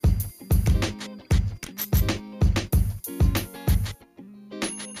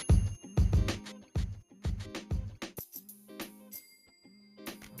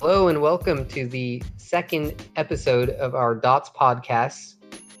Hello and welcome to the second episode of our Dots podcast,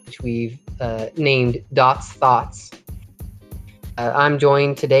 which we've named Dots Thoughts. I'm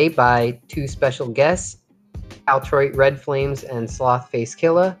joined today by two special guests, Caltroit Red Flames and Sloth Face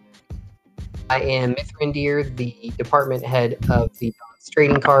Killa. I am Mithrandir, the department head of the Dots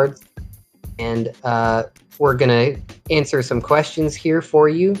trading cards, and we're going to answer some questions here for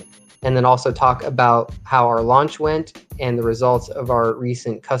you, and then also talk about how our launch went and the results of our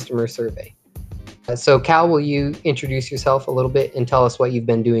recent customer survey. So Cal, will you introduce yourself a little bit and tell us what you've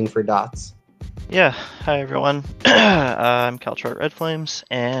been doing for Dots? Yeah, hi everyone. I'm Caltroit Red Flames,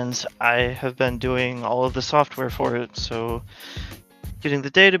 and I have been doing all of the software for it. So, getting the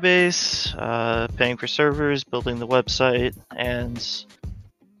database, paying for servers, building the website, and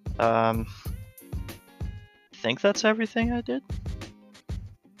I think that's everything I did.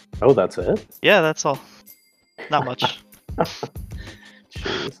 Oh, that's it? Yeah, that's all. Not much.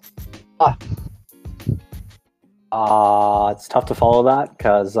 Jeez. It's tough to follow that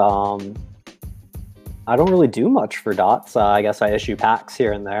because I don't really do much for Dots. I guess I issue packs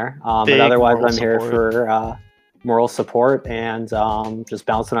here and there. But otherwise, I'm here for moral support and just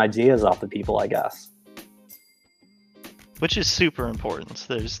bouncing ideas off the people, I guess. Which is super important.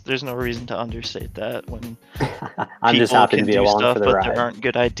 There's no reason to understate that when I'm just happy to be along stuff, for the but ride. there aren't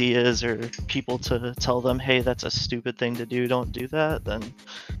good ideas or people to tell them, hey, that's a stupid thing to do, don't do that, then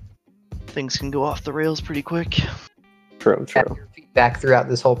things can go off the rails pretty quick. True. Your feedback throughout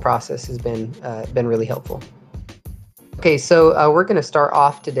this whole process has been really helpful. Okay, so we're going to start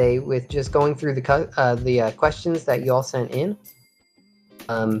off today with just going through the questions that you all sent in.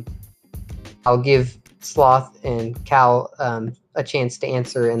 I'll give Sloth and Cal a chance to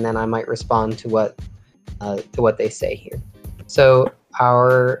answer, and then I might respond to what they say here. So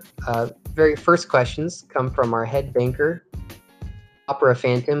our very first questions come from our head banker, Opera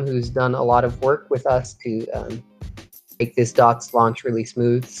Phantom, who's done a lot of work with us to make this Dots launch really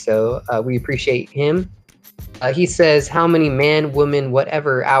smooth. So we appreciate him. He says, how many man, woman,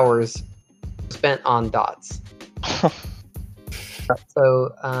 whatever hours spent on Dots?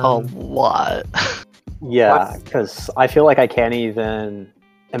 So A lot. Yeah, because I feel like I can't even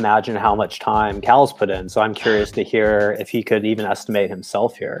imagine how much time Cal's put in. So I'm curious to hear if he could even estimate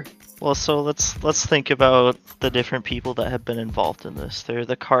himself here. Well, so let's think about the different people that have been involved in this. They're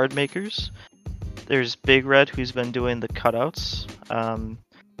the card makers. There's Big Red, who's been doing the cutouts.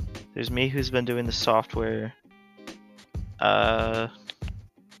 There's me, who's been doing the software.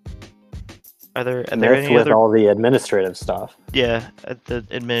 Are there any with other? all the administrative stuff? Yeah, the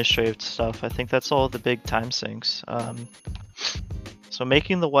administrative stuff. I think that's all the big time sinks. So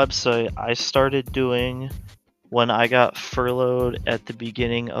making the website, I started doing when I got furloughed at the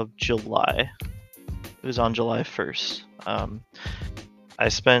beginning of July. It was on July 1st. I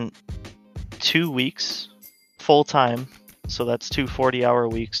spent 2 weeks full time, so that's 2 40-hour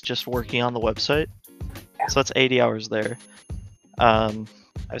weeks just working on the website. So that's 80 hours there.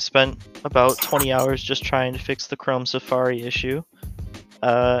 I spent about 20 hours just trying to fix the Chrome Safari issue,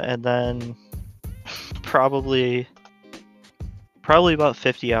 and then probably about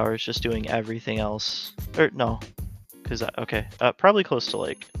 50 hours just doing everything else. Or no, probably close to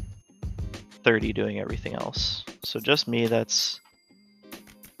like 30 doing everything else. So just me, that's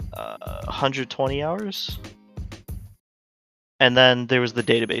 120 hours. And then there was the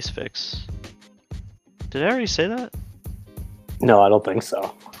database fix. Did I already say that? No, I don't think so.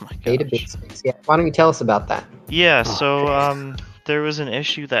 Oh my gosh. database fix. Yeah, why don't you tell us about that? Yeah, so there was an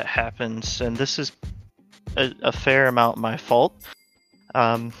issue that happened, and this is a fair amount my fault.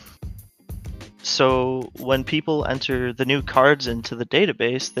 So when people enter the new cards into the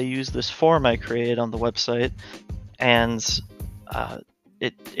database, they use this form I created on the website, and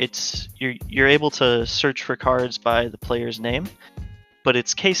you're able to search for cards by the player's name, but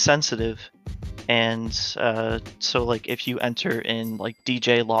it's case sensitive. And so like if you enter in like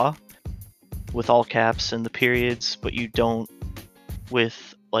DJ Law with all caps and the periods, but you don't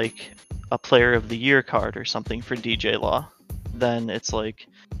with like a player of the year card or something for DJ Law, then it's like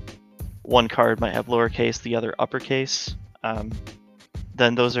one card might have lowercase, the other uppercase.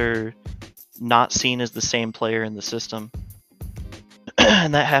 Then those are not seen as the same player in the system.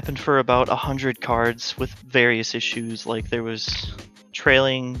 And that happened for about 100 cards with various issues. Like there was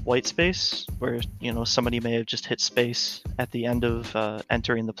trailing white space where somebody may have just hit space at the end of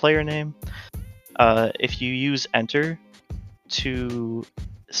entering the player name. If you use enter to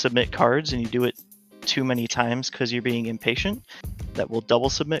submit cards and you do it too many times because you're being impatient, that will double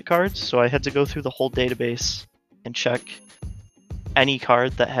submit cards. So I had to go through the whole database and check any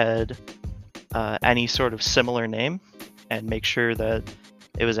card that had any sort of similar name and make sure that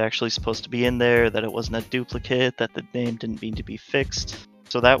it was actually supposed to be in there, that it wasn't a duplicate, that the name didn't need to be fixed.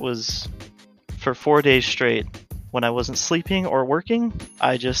 So that was for 4 days straight. When I wasn't sleeping or working,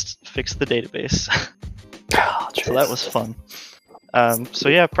 I just fixed the database. So that was fun. So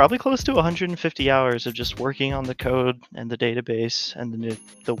yeah, probably close to 150 hours of just working on the code and the database and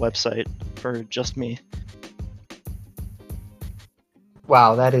the website for just me.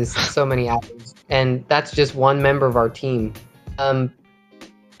 Wow, that is so many hours. And that's just one member of our team. I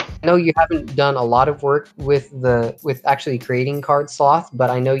know you haven't done a lot of work with actually creating Card Sloth, but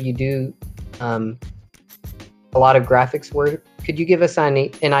I know you do a lot of graphics work. Could you give us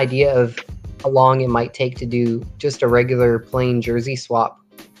an idea of how long it might take to do just a regular plain jersey swap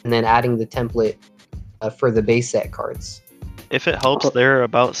and then adding the template for the base set cards? If it helps, there are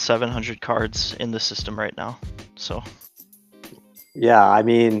about 700 cards in the system right now. So yeah, I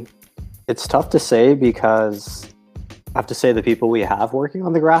mean, it's tough to say because I have to say the people we have working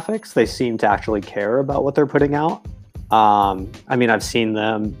on the graphics, they seem to actually care about what they're putting out. I mean, I've seen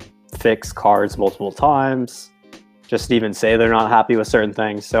them fix cards multiple times, just even say they're not happy with certain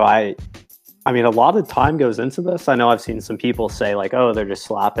things. So I mean, a lot of time goes into this. I know I've seen some people say like, oh, they're just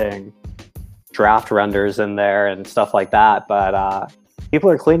slapping draft renders in there and stuff like that. But people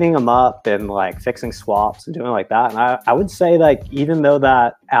are cleaning them up and like fixing swaps and doing like that. And I would say like, even though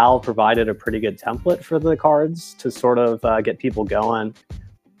that Al provided a pretty good template for the cards to sort of get people going,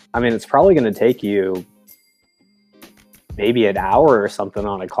 I mean, it's probably going to take you maybe an hour or something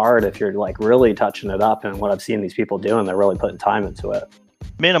on a card if you're like really touching it up. And what I've seen these people doing, they're really putting time into it.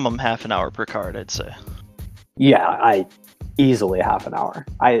 Minimum half an hour per card, I'd say. Yeah, I easily half an hour.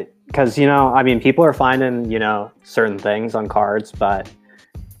 Because, you know, I mean, people are finding, you know, certain things on cards, but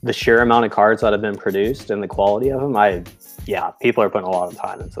the sheer amount of cards that have been produced and the quality of them, yeah, people are putting a lot of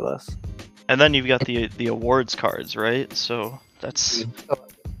time into this. And then you've got the awards cards, right? So that's...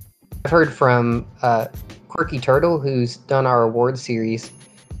 I've heard from Quirky Turtle, who's done our award series.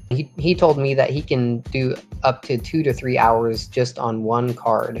 He told me that he can do up to 2 to 3 hours just on one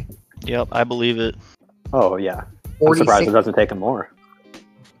card. Yep, I believe it. Oh, yeah. I'm surprised it doesn't take him more.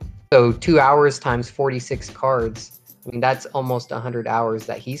 So 2 hours times 46 cards. I mean, that's almost 100 hours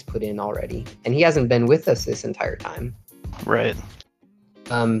that he's put in already. And he hasn't been with us this entire time. Right.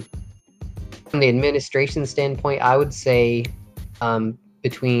 From the administration standpoint, I would say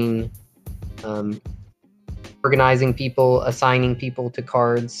between organizing people, assigning people to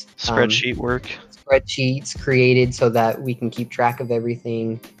cards. Spreadsheet work. Spreadsheets created so that we can keep track of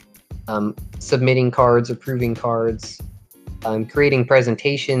everything. Submitting cards, approving cards. Creating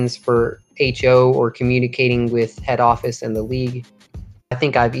presentations for HO or communicating with head office and the league. I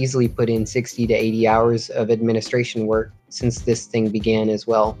think I've easily put in 60 to 80 hours of administration work since this thing began as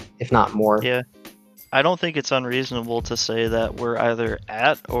well, if not more. Yeah. I don't think it's unreasonable to say that we're either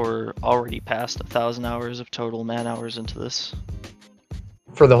at or already past 1,000 hours of total man hours into this.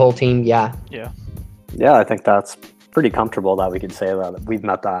 For the whole team, yeah. Yeah. Yeah, I think that's pretty comfortable that we could say that we've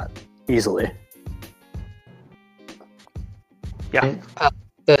met that easily. Yeah. And,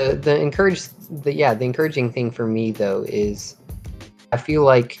 the encouraging thing for me though is I feel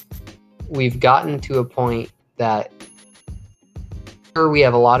like we've gotten to a point that sure we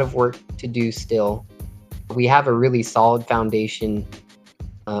have a lot of work to do still. We have a really solid foundation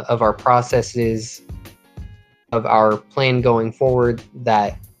of our processes, of our plan going forward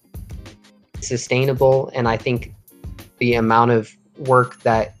that is sustainable, and I think the amount of work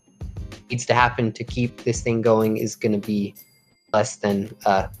that needs to happen to keep this thing going is going to be less than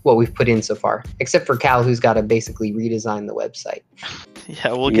what we've put in so far, except for Cal, who's got to basically redesign the website.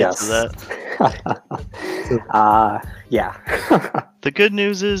 Yeah, we'll get to that. Yeah. The good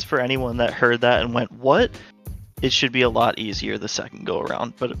news is for anyone that heard that and went, what? It should be a lot easier the second go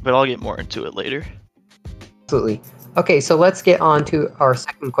around, but I'll get more into it later. Absolutely. Okay, so let's get on to our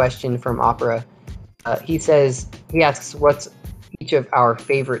second question from Opera. He asks, what's each of our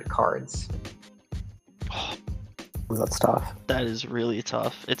favorite cards? That's tough. That is really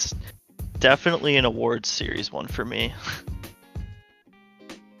tough. It's definitely an awards series one for me.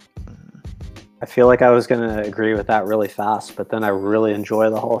 I feel like I was going to agree with that really fast, but then I really enjoy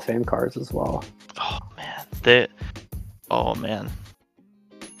the Hall of Fame cards as well. Oh man.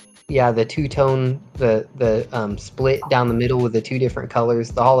 Yeah, the two-tone, the split down the middle with the two different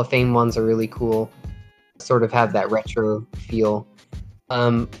colors. The Hall of Fame ones are really cool. Sort of have that retro feel.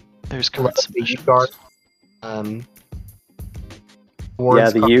 There's cards. The Ugarth,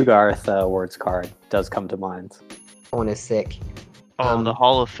 yeah, the Ugarth awards card does come to mind. That one is sick. Oh, the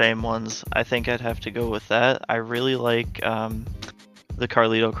Hall of Fame ones. I think I'd have to go with that. I really like the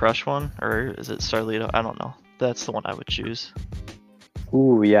Carlito Crush one, or is it Starlito? I don't know. That's the one I would choose.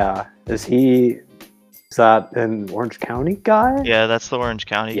 Ooh, yeah. Is that an Orange County guy? Yeah, that's the Orange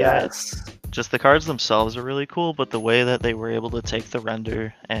County guy. Yes. Just the cards themselves are really cool, but the way that they were able to take the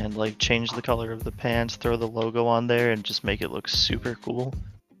render and like change the color of the pants, throw the logo on there, and just make it look super cool.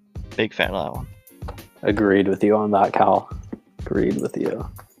 Big fan of that one. Agreed with you on that, Cal. Agreed with you.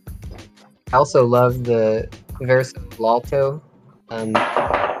 I also love the Versalto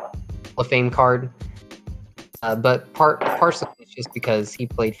Hall of Fame card, but partially it's just because he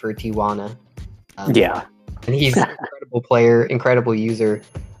played for Tijuana. Yeah. And he's an incredible player, incredible user.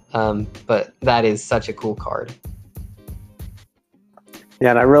 But that is such a cool card.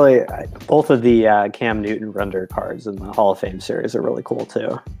 Yeah, and both of the Cam Newton render cards in the Hall of Fame series are really cool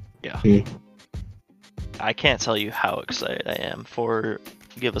too. Yeah. I can't tell you how excited I am for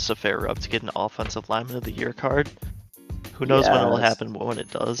Give Us a Fair Rub to get an Offensive Lineman of the Year card. Who knows when it'll happen, but when it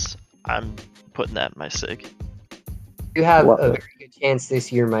does, I'm putting that in my SIG. You have a very good chance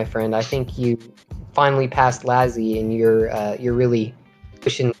this year, my friend. I think you finally passed Lazzie, and you're really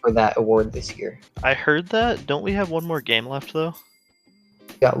pushing for that award this year. I heard that. Don't we have one more game left, though?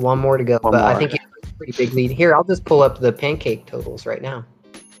 Got one more to go, I think you have a pretty big lead. Here, I'll just pull up the pancake totals right now.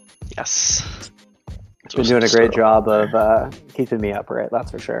 Yes. Been doing a great job of keeping me upright,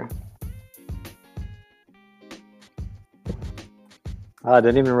 that's for sure. I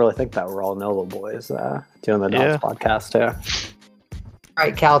didn't even really think that we're all Nova boys doing the Dots podcast too. All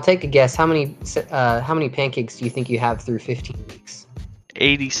right, Cal, take a guess. How many pancakes do you think you have through 15 weeks?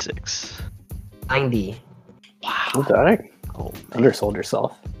 86. 90. Wow. Okay. Undersold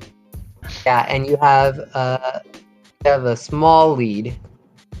yourself. Yeah, and you have a small lead.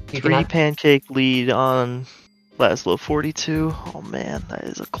 Three pancake lead on Laszlo 42. Oh man, that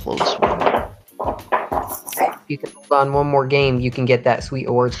is a close one. If you can hold on one more game, you can get that sweet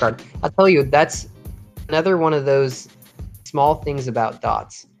awards card. I'll tell you, that's another one of those small things about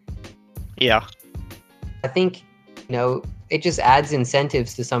Dots. Yeah. I think, it just adds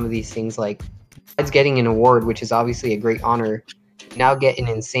incentives to some of these things, like besides getting an award, which is obviously a great honor, you now get an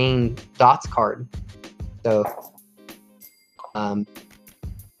insane Dots card. So,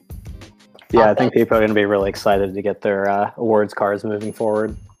 yeah, I think people are going to be really excited to get their awards cards moving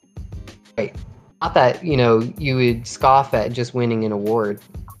forward. Right. Not that, you would scoff at just winning an award,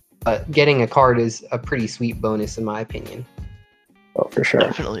 but getting a card is a pretty sweet bonus in my opinion. Oh, for sure.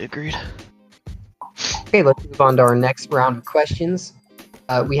 Definitely agreed. Okay, let's move on to our next round of questions.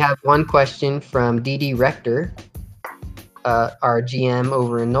 We have one question from DD Rector, our GM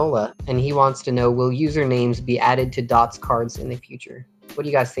over in NOLA, and he wants to know, will usernames be added to Dots cards in the future? What do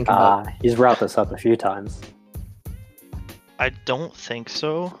you guys think about that? He's brought this up a few times. I don't think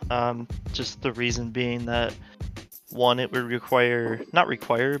so. Just the reason being that, one, it would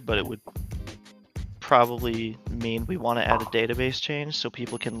but it would probably mean we want to add a database change so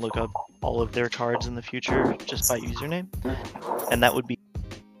people can look up all of their cards in the future just by username. And that would be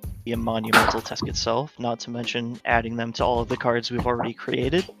a monumental task itself, not to mention adding them to all of the cards we've already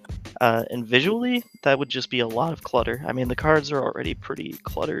created. And visually, that would just be a lot of clutter. I mean, the cards are already pretty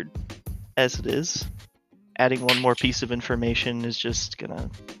cluttered as it is. Adding one more piece of information is just gonna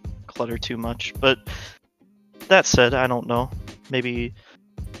clutter too much. But that said, I don't know. Maybe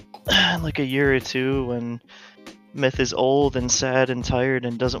like a year or two when Myth is old and sad and tired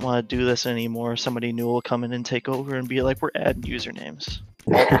and doesn't want to do this anymore, somebody new will come in and take over and be like, we're adding usernames.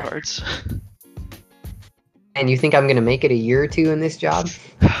 All the cards. And you think I'm going to make it a year or two in this job?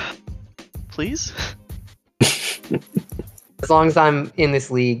 Please? As long as I'm in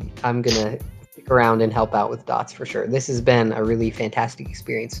this league, I'm going to stick around and help out with Dots for sure. This has been a really fantastic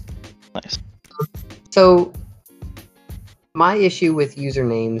experience. Nice. So, my issue with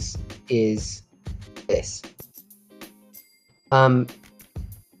usernames is this.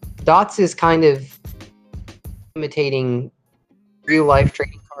 Dots is kind of imitating real life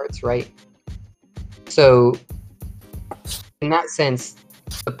trading cards, right? So, in that sense,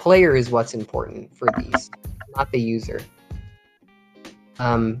 the player is what's important for these, not the user.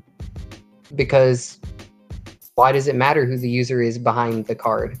 Because why does it matter who the user is behind the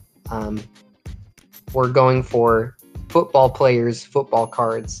card? We're going for football players, football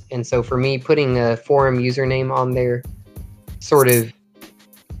cards. And so for me, putting a forum username on there sort of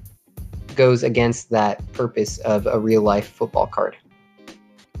goes against that purpose of a real life football card.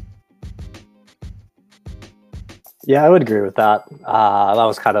 Yeah, I would agree with that. That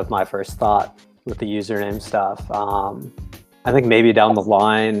was kind of my first thought with the username stuff. I think maybe down the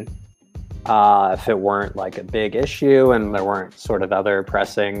line, if it weren't like a big issue and there weren't sort of other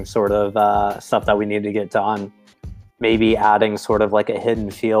pressing sort of stuff that we need to get done, maybe adding sort of like a hidden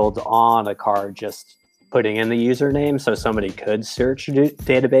field on a card just putting in the username so somebody could search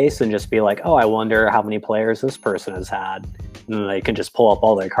database and just be like, oh, I wonder how many players this person has had. And then they can just pull up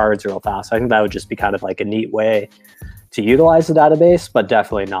all their cards real fast. I think that would just be kind of like a neat way to utilize the database, but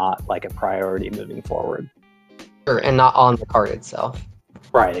definitely not like a priority moving forward. Sure, and not on the card itself.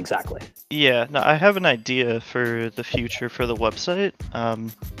 Right, exactly. Yeah, no, I have an idea for the future for the website,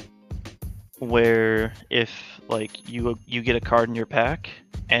 where if like you get a card in your pack,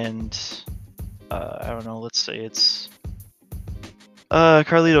 and I don't know, let's say it's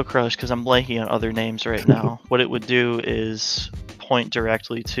Carlito Crush, because I'm blanking on other names right now. What it would do is point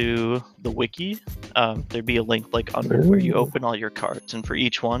directly to the wiki. There'd be a link like under where you open all your cards, and for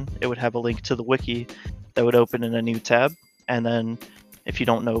each one, it would have a link to the wiki that would open in a new tab, and then if you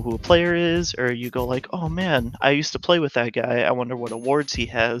don't know who a player is, or you go like, oh man, I used to play with that guy, I wonder what awards he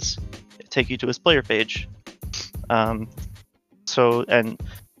has, take you to his player page. So, and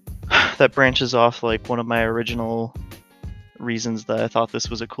that branches off like one of my original reasons that I thought this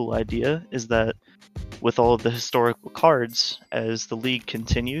was a cool idea, is that with all of the historical cards, as the league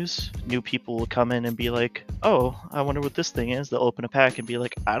continues, new people will come in and be like, oh, I wonder what this thing is. They'll open a pack and be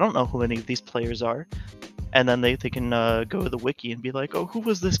like, I don't know who any of these players are. And then they can go to the wiki and be like, oh, who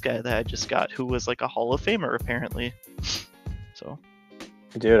was this guy that I just got, who was like a Hall of Famer, apparently. So,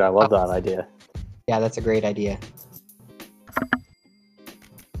 dude, I love that idea. Yeah, that's a great idea.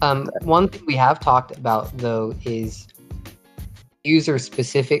 One thing we have talked about, though, is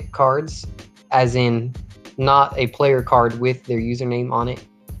user-specific cards, as in not a player card with their username on it,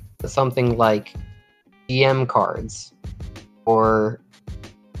 but something like GM cards, or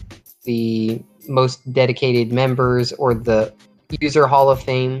the most dedicated members, or the user Hall of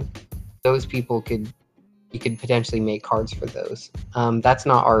Fame. Those people you could potentially make cards for those. That's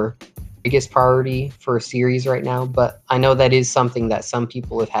not our biggest priority for a series right now, but I know that is something that some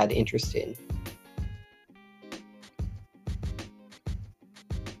people have had interest in.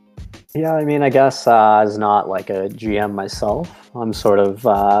 Yeah, I mean, I guess as not like a GM myself, I'm sort of,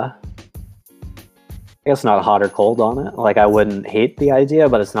 I guess not hot or cold on it. Like, I wouldn't hate the idea,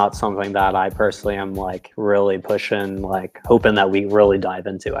 but it's not something that I personally am like really pushing, like hoping that we really dive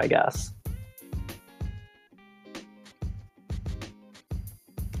into, I guess.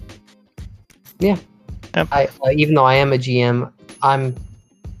 Yeah. I even though I am a GM, I'm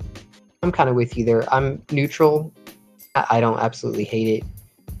kind of with you there. I'm neutral. I don't absolutely hate it.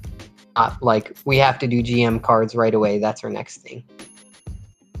 Not like we have to do GM cards right away. That's our next thing.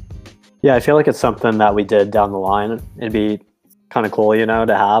 Yeah, I feel like it's something that we did down the line. It'd be kind of cool, you know,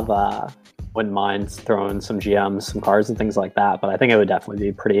 to have. Wouldn't mind throwing some GMs, some cards and things like that. But I think it would definitely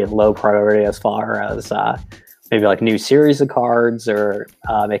be pretty low priority as far as maybe like new series of cards, or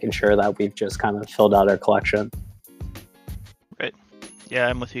making sure that we've just kind of filled out our collection. Right. Yeah,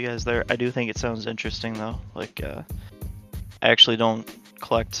 I'm with you guys there. I do think it sounds interesting though. Like, I actually don't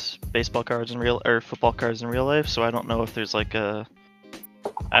collect baseball cards or football cards in real life, so I don't know if there's like I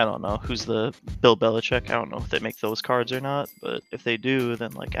don't know who's the Bill Belichick. I don't know if they make those cards or not, but if they do,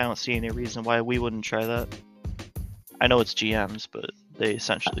 then like I don't see any reason why we wouldn't try that. I know it's GMs, but they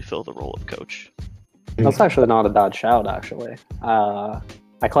essentially fill the role of coach. That's actually not a bad shout, actually. I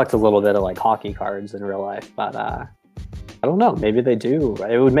collect a little bit of like hockey cards in real life, but I don't know, maybe they do.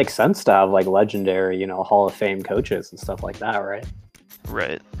 It would make sense to have like legendary, you know, Hall of Fame coaches and stuff like that, right?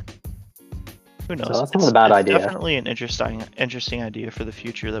 Right. Who knows? So that's not a bad idea. Definitely an interesting idea for the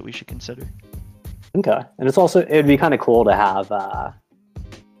future that we should consider. Okay, and it'd be kind of cool to have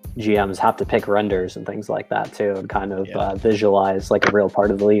GMs have to pick renders and things like that too, and kind of visualize like a real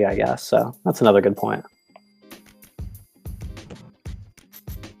part of the league, I guess. So that's another good point.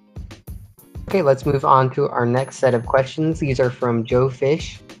 Okay, let's move on to our next set of questions. These are from Joe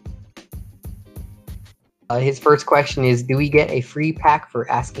Fish. His first question is, do we get a free pack for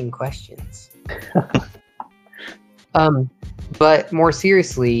asking questions? But more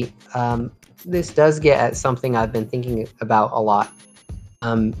seriously, this does get at something I've been thinking about a lot.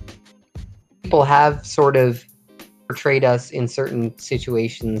 People have sort of portrayed us in certain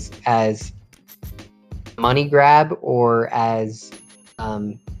situations as money grab, or as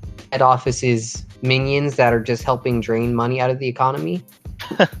head office's minions that are just helping drain money out of the economy.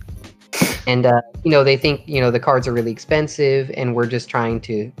 And, they think, the cards are really expensive and we're just trying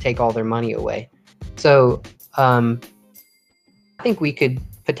to take all their money away. So I think we could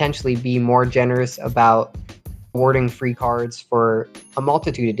potentially be more generous about awarding free cards for a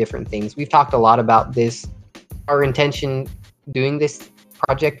multitude of different things. We've talked a lot about this. Our intention doing this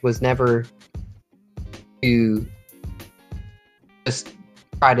project was never to just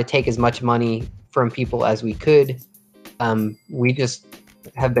try to take as much money from people as we could. We just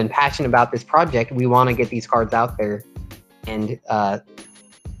have been passionate about this project. We want to get these cards out there, and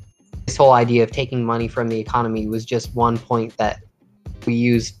this whole idea of taking money from the economy was just one point that we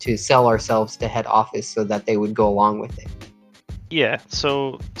used to sell ourselves to head office so that they would go along with it. Yeah,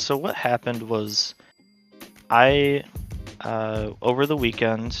 so what happened was I over the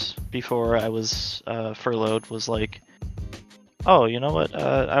weekend before I was furloughed was like, oh, you know what,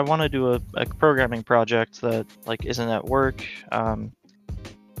 I want to do a programming project that like isn't at work.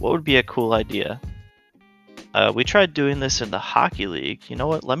 What would be a cool idea? We tried doing this in the hockey league. You know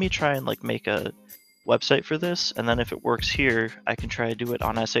what, let me try and like make a website for this, and then if it works here, I can try to do it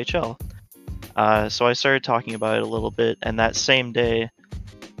on SHL. So I started talking about it a little bit, and that same day,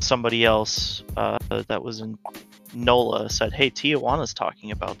 somebody else that was in NOLA said, hey, Tijuana's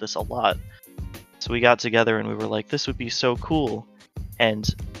talking about this a lot. So we got together and we were like, this would be so cool. And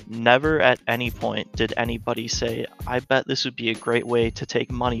never at any point did anybody say, I bet this would be a great way to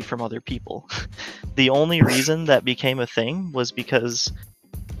take money from other people. The only reason that became a thing was because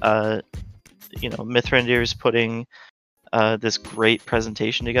Mithrandir is putting this great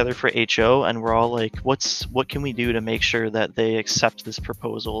presentation together for HO, and we're all like, what can we do to make sure that they accept this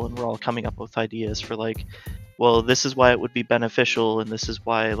proposal? And we're all coming up with ideas for like, well, this is why it would be beneficial, and this is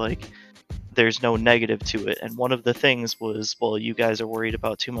why like there's no negative to it. And one of the things was, well, you guys are worried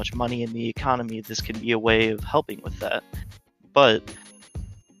about too much money in the economy. This can be a way of helping with that. But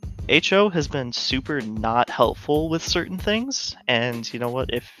HO has been super not helpful with certain things, and you know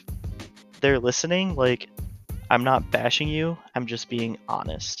what, if they're listening, like, I'm not bashing you, I'm just being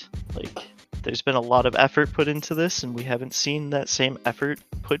honest. Like, there's been a lot of effort put into this, and we haven't seen that same effort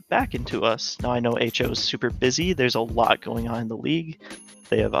put back into us. Now, I know HO is super busy, there's a lot going on in the league,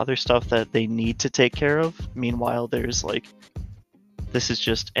 they have other stuff that they need to take care of. Meanwhile, there's like, this is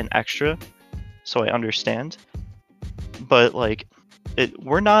just an extra, so I understand. But like,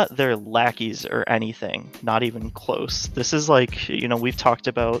 we're not their lackeys or anything, not even close. This is like, we've talked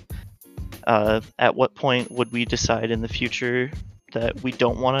about at what point would we decide in the future that we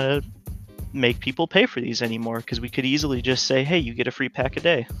don't want to make people pay for these anymore, because we could easily just say, hey, you get a free pack a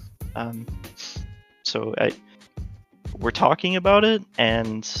day. We're talking about it,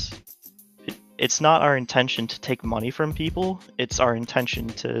 and it's not our intention to take money from people. It's our intention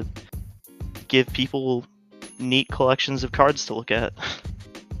to give people neat collections of cards to look at.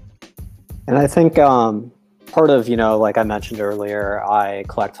 And I think part of, like I mentioned earlier, I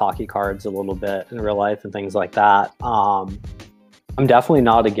collect hockey cards a little bit in real life and things like that. I'm definitely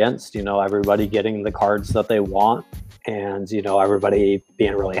not against, everybody getting the cards that they want, and, everybody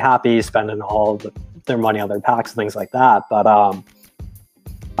being really happy, spending all their money on their packs and things like that. But I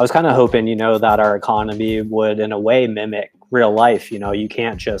was kind of hoping, that our economy would, in a way, mimic real life. You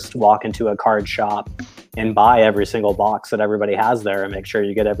can't just walk into a card shop and buy every single box that everybody has there and make sure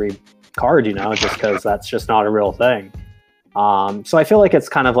you get every card, just because that's just not a real thing. So I feel like it's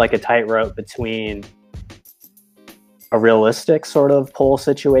kind of like a tightrope between a realistic sort of pull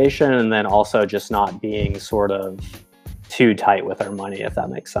situation and then also just not being sort of too tight with our money, if that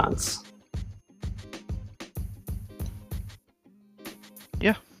makes sense.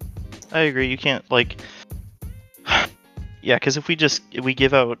 Yeah, I agree. You can't yeah, because if we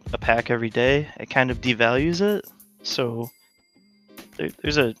give out a pack every day, it kind of devalues it. So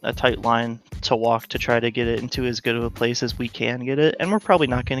there's a tight line to walk to try to get it into as good of a place as we can get it. And we're probably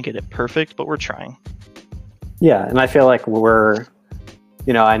not going to get it perfect, but we're trying. Yeah, and I feel like we're,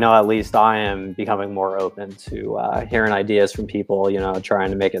 I know at least I am becoming more open to hearing ideas from people, trying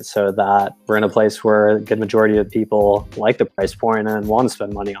to make it so that we're in a place where a good majority of people like the price point and want to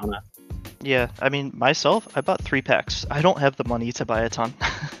spend money on it. Yeah, I mean, myself, I bought 3 packs. I don't have the money to buy a ton.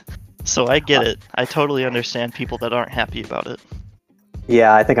 So I get it. I totally understand people that aren't happy about it.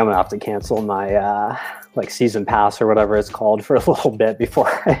 Yeah, I think I'm going to have to cancel my season pass or whatever it's called for a little bit before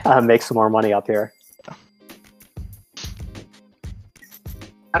I make some more money up here.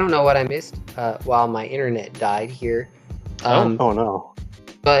 I don't know what I missed while my internet died here. Oh no.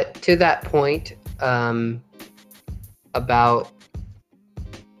 But to that point, about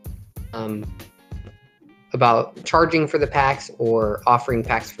charging for the packs or offering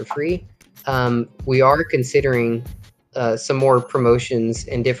packs for free, we are considering some more promotions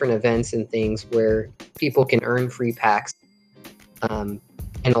and different events and things where people can earn free packs in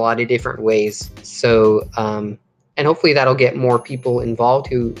a lot of different ways. So, and hopefully that'll get more people involved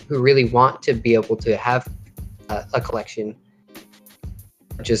who really want to be able to have a collection,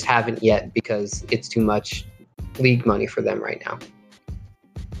 just haven't yet because it's too much league money for them right now.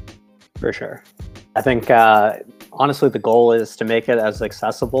 For sure. I think, honestly, the goal is to make it as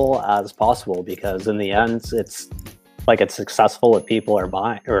accessible as possible, because in the end, like it's successful if people are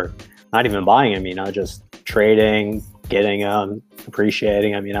buying, or not even buying them, just trading, getting them,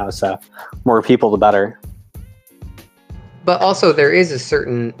 appreciating them, so more people the better. But also there is a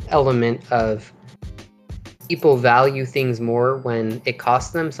certain element of people value things more when it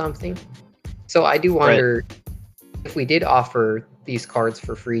costs them something. So I do wonder, if we did offer these cards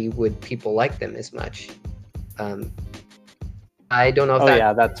for free, would people like them as much? I don't know if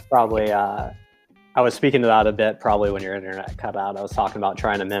yeah, that's probably I was speaking to that a bit probably when your internet cut out. I was talking about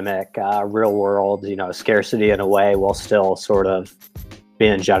trying to mimic real world, scarcity in a way while still sort of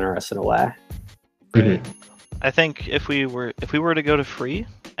being generous in a way. Right. I think if we were to go to free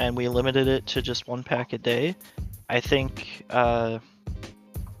and we limited it to just 1 pack a day, I think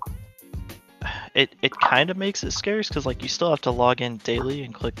it kind of makes it scarce, because like you still have to log in daily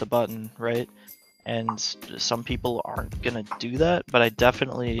and click the button, right? And some people aren't gonna do that, but I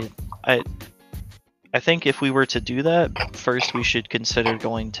think if we were to do that, first we should consider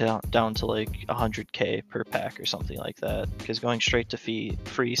going down to like 100k per pack or something like that, because going straight to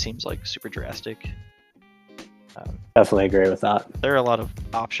free seems like super drastic. Definitely agree with that. There are a lot of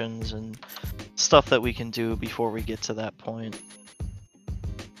options and stuff that we can do before we get to that point.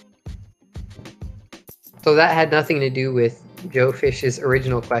 So that had nothing to do with Joe Fish's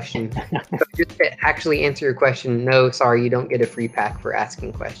original question. So just to actually answer your question, no, sorry, you don't get a free pack for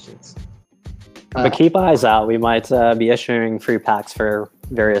asking questions. But keep eyes out. We might be issuing free packs for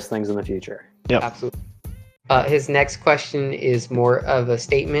various things in the future. Yep. Absolutely. His next question is more of a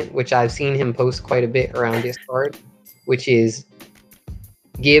statement, which I've seen him post quite a bit around Discord, which is,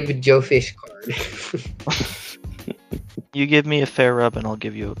 give Joe Fish card. You give me a fair rub and I'll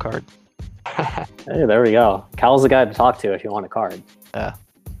give you a card. Hey, there we go. Cal's the guy to talk to if you want a card. Yeah.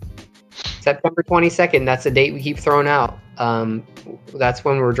 September 22nd, that's a date we keep throwing out. That's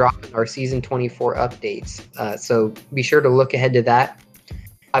when we're dropping our season 24 updates. So be sure to look ahead to that.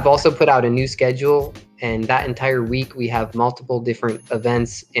 I've also put out a new schedule, and that entire week we have multiple different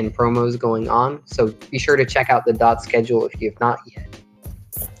events and promos going on. So be sure to check out the dot schedule if you have not yet.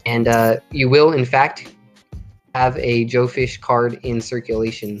 And you will, in fact, have a Joe Fish card in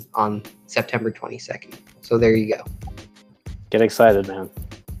circulation on September 22nd. So there you go. Get excited, man.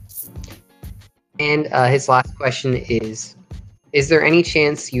 And his last question is there any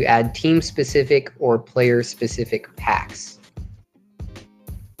chance you add team-specific or player-specific packs?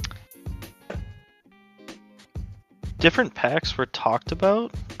 Different packs were talked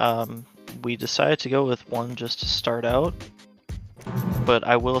about. We decided to go with one just to start out. But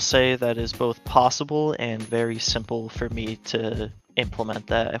I will say that is both possible and very simple for me to implement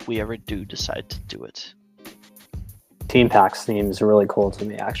that if we ever do decide to do it. Team packs seems really cool to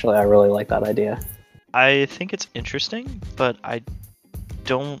me, actually. I really like that idea. I think it's interesting, but I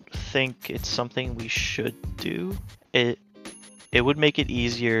don't think it's something we should do. It would make it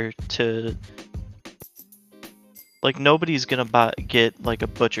easier to... Like, nobody's gonna get like a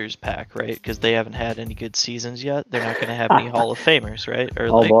butcher's pack, right? Because they haven't had any good seasons yet. They're not gonna have any Hall of Famers, right? Or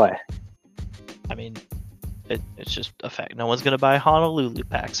oh boy. I mean, it's just a fact. No one's gonna buy Honolulu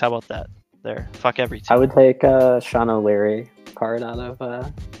packs. How about that? There, fuck every team. I would take a Sean O'Leary card out of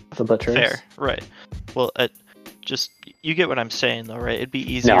the butchers. Fair, right? Well, just you get what I'm saying, though, right? It'd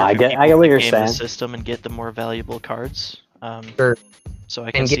be easier. No, I get what you're saying. The system and get the more valuable cards. Sure. So I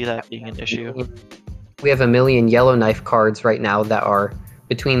can see that being an issue. We have 1 million Yellowknife cards right now that are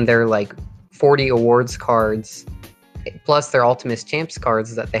between their like 40 awards cards, plus their Ultimate Champs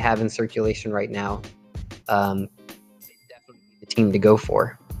cards that they have in circulation right now. Definitely the team to go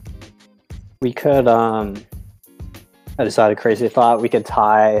for. We could, I decided crazy thought, we could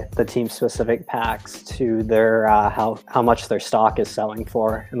tie the team-specific packs to their how much their stock is selling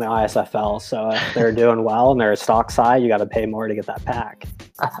for in the ISFL. So if they're doing well and their stock's high, you got to pay more to get that pack.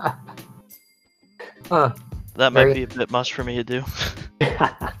 Huh. That might be a bit much for me to do.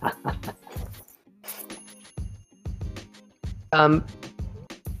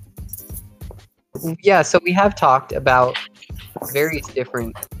 Yeah, so we have talked about various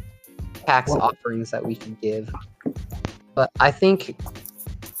different packs offerings that we can give, but I think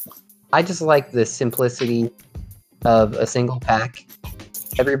I just like the simplicity of a single pack.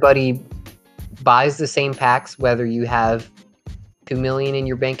 Everybody buys the same packs, whether you have 2 million in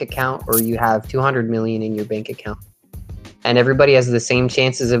your bank account or you have 200 million in your bank account, and everybody has the same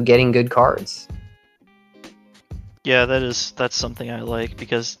chances of getting good cards. Yeah, that's something I like,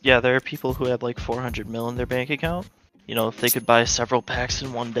 because there are people who have like 400 mil in their bank account. You know, if they could buy several packs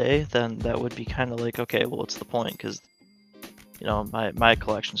in one day, then that would be kind of like, okay, well, what's the point? Because, you know, my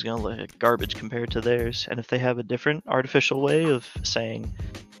collection's gonna look like garbage compared to theirs. And if they have a different artificial way of saying,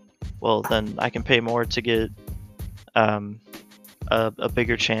 well, then I can pay more to get a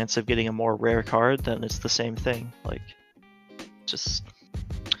bigger chance of getting a more rare card, then it's the same thing. Like, just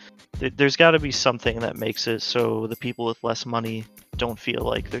there's got to be something that makes it so the people with less money don't feel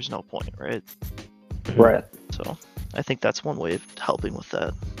like there's no point, right? Right. So I think that's one way of helping with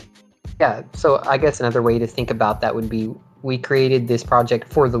that. Yeah, so I guess another way to think about that would be we created this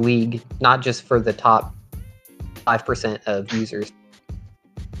project for the league, not just for the top 5% of users.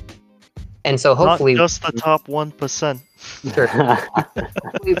 And so hopefully... Not just the top 1%. Sure.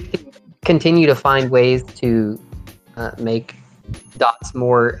 We continue to find ways to make dots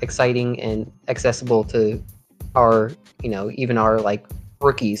more exciting and accessible to our, even our like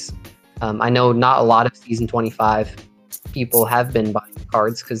rookies. I know not a lot of Season 25 people have been buying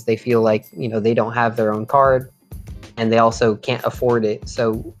cards because they feel like, they don't have their own card and they also can't afford it.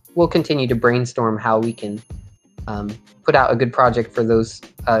 So we'll continue to brainstorm how we can put out a good project for those,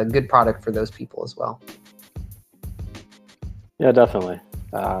 good product for those people as well. Yeah, definitely.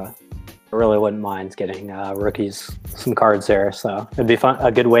 I really wouldn't mind getting rookies some cards here. So it'd be fun,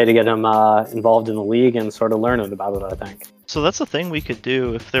 a good way to get them involved in the league and sort of learning about it, I think. So that's the thing we could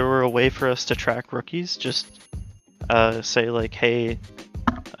do if there were a way for us to track rookies. Just say like, hey,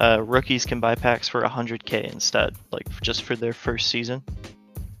 rookies can buy packs for 100K instead, like just for their first season.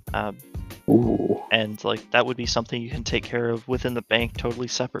 Ooh. And like that would be something you can take care of within the bank, totally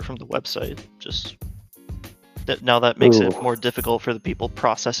separate from the website. Just now that makes it more difficult for the people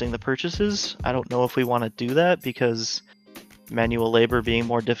processing the purchases. I don't know if we want to do that because manual labor being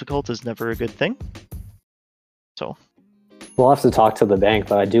more difficult is never a good thing. So we'll have to talk to the bank,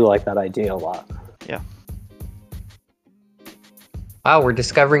 but I do like that idea a lot. Yeah. Wow, we're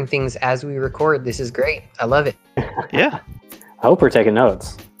discovering things as we record. This is great. I love it. Yeah. I hope we're taking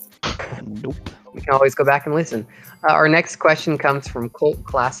notes. Nope. We can always go back and listen. Our next question comes from Colt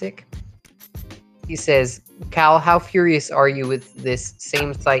Classic. He says, Cal, how furious are you with this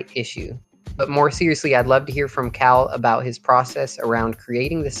same site issue? But more seriously, I'd love to hear from Cal about his process around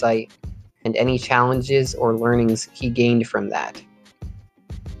creating the site and any challenges or learnings he gained from that.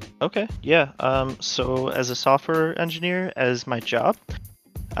 Okay, yeah. So as a software engineer, as my job,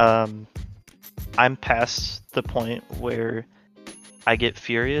 I'm past the point where I get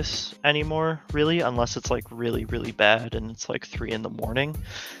furious anymore, really, unless it's like really, really bad and it's like 3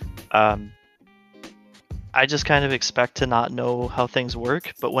 a.m. I just kind of expect to not know how things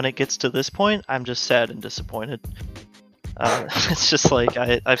work, but when it gets to this point, I'm just sad and disappointed. It's just like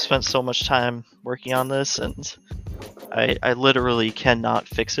I've spent so much time working on this, and I literally cannot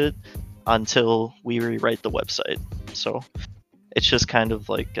fix it until we rewrite the website. So it's just kind of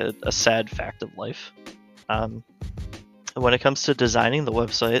like a sad fact of life. When it comes to designing the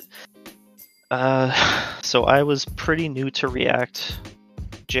website, so I was pretty new to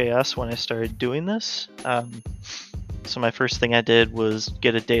React.js when I started doing this. So my first thing I did was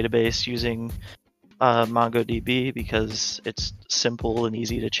get a database using MongoDB because it's simple and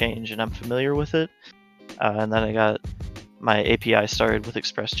easy to change and I'm familiar with it. And then I got my API started with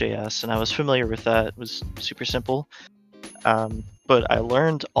Express.js and I was familiar with that. It was super simple. But I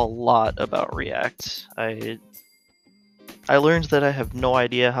learned a lot about React. I learned that I have no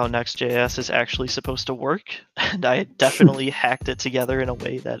idea how Next.js is actually supposed to work, and I definitely hacked it together in a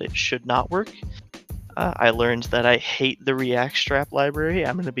way that it should not work. I learned that I hate the React strap library.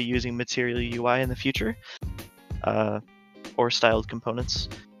 I'm going to be using Material UI in the future, or styled components.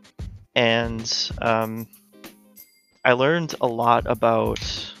 And I learned a lot about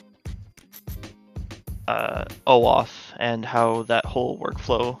OAuth and how that whole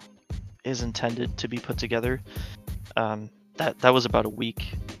workflow is intended to be put together. That was about a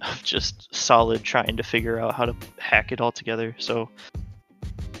week of just solid trying to figure out how to hack it all together. So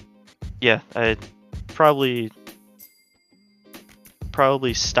yeah, I probably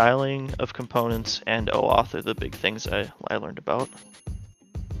styling of components and OAuth are the big things I learned about.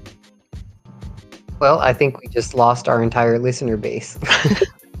 Well, I think we just lost our entire listener base.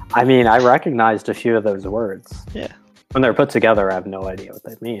 I mean, I recognized a few of those words. Yeah. When they're put together, I have no idea what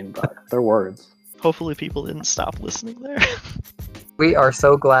they mean, but they're words. Hopefully people didn't stop listening there. We are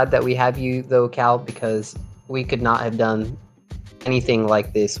so glad that we have you, though, Cal, because we could not have done anything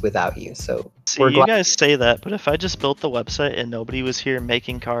like this without you. So see, you guys say that, but if I just built the website and nobody was here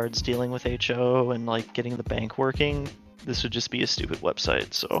making cards, dealing with HO, and like getting the bank working, this would just be a stupid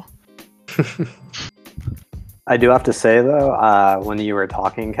website. So I do have to say though, when you were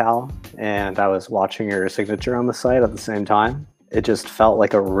talking, Cal, and I was watching your signature on the site at the same time, it just felt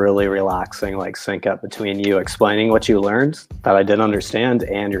like a really relaxing like sync up between you explaining what you learned that I didn't understand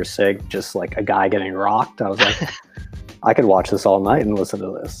and your sig just like a guy getting rocked. I was like, I could watch this all night and listen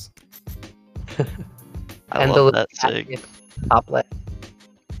to this. I love that SIG. Top left.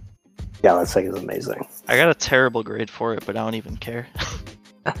 Yeah, that SIG is amazing. I got a terrible grade for it, but I don't even care.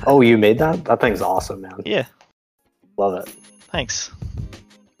 Oh, you made that? That thing's awesome, man. Yeah. Love it. Thanks.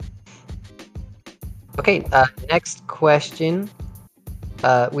 Okay, next question.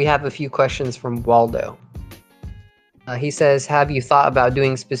 We have a few questions from Waldo. He says, have you thought about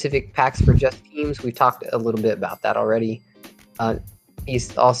doing specific packs for just teams? We talked a little bit about that already. He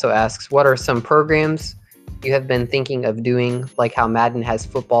also asks, what are some programs you have been thinking of doing, like how Madden has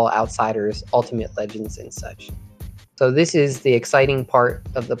Football Outsiders, Ultimate Legends, and such? So this is the exciting part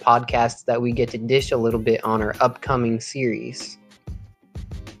of the podcast, that we get to dish a little bit on our upcoming series.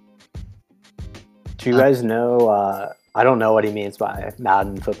 Do you guys know, I don't know what he means by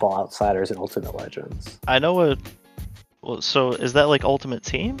Madden, Football Outsiders, and Ultimate Legends. I know what... Well, so is that like Ultimate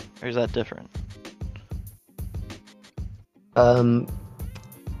Team, or is that different?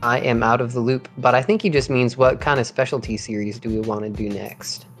 I am out of the loop, but I think he just means what kind of specialty series do we want to do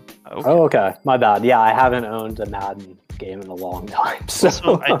next? Okay. Oh, okay. My bad. Yeah, I haven't owned a Madden game in a long time,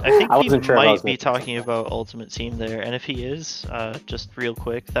 so I think I wasn't he sure might be talking about Ultimate Team there, and if he is, just real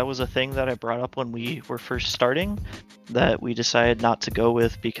quick, that was a thing that I brought up when we were first starting, that we decided not to go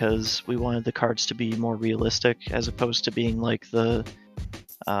with because we wanted the cards to be more realistic, as opposed to being like the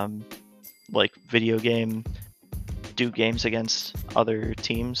like video game, do games against other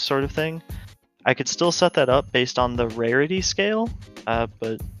teams sort of thing. I could still set that up based on the rarity scale,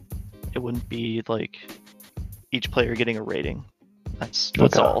 but it wouldn't be like each player getting a rating. That's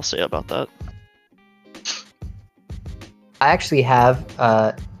Okay. all I'll say about that. I actually have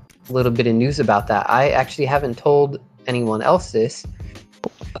a little bit of news about that. I actually haven't told anyone else this,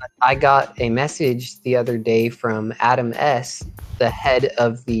 but I got a message the other day from Adam S., the head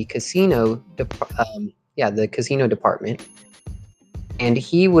of the casino, the casino department, and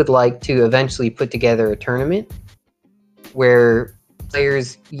he would like to eventually put together a tournament where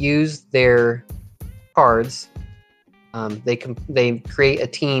players use their cards. They create a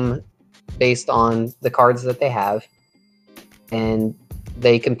team based on the cards that they have, and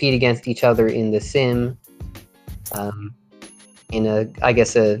they compete against each other in the sim, in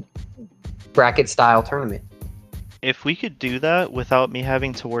a bracket style tournament. If we could do that without me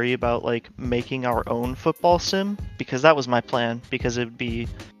having to worry about like making our own football sim, because that was my plan, because it would be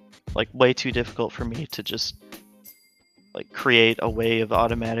like way too difficult for me to just like create a way of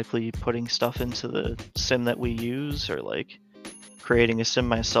automatically putting stuff into the sim that we use, or like creating a sim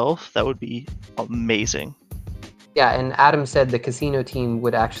myself, that would be amazing. Yeah, and Adam said the casino team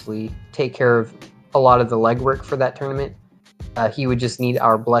would actually take care of a lot of the legwork for that tournament. He would just need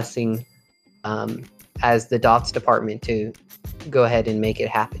our blessing as the Dots department to go ahead and make it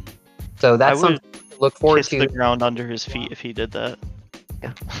happen. So that's something to look forward kiss to. the ground under his feet if he did that.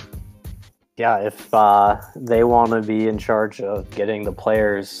 Yeah. Yeah, if they want to be in charge of getting the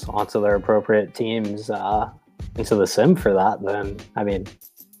players onto their appropriate teams into the sim for that, then, I mean,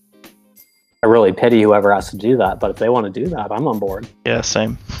 I really pity whoever has to do that, but if they want to do that, I'm on board. Yeah,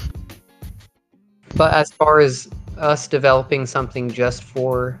 same. But as far as us developing something just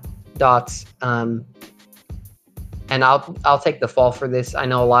for Dots, and I'll take the fall for this. I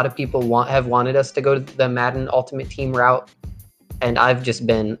know a lot of people have wanted us to go to the Madden Ultimate Team route, and I've just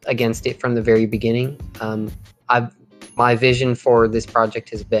been against it from the very beginning. My vision for this project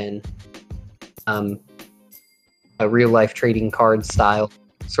has been a real life trading card style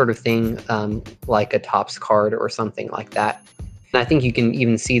sort of thing, like a Topps card or something like that. And I think you can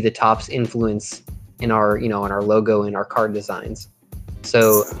even see the Topps influence in our logo and our card designs.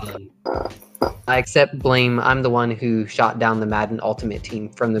 So I accept blame. I'm the one who shot down the Madden Ultimate Team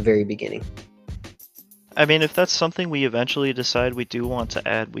from the very beginning. I mean, if that's something we eventually decide we do want to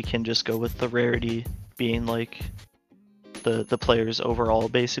add, we can just go with the rarity being like the players overall,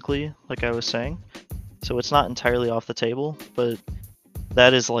 basically, like I was saying. So it's not entirely off the table, but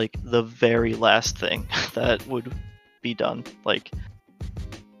that is like the very last thing that would be done. Like,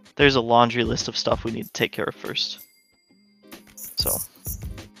 there's a laundry list of stuff we need to take care of first. So.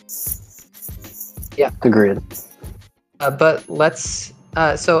 Yeah, agreed. But let's.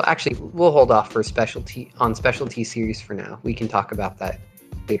 So actually, we'll hold off for specialty series for now. We can talk about that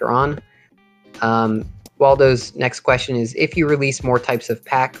later on. Waldo's next question is: if you release more types of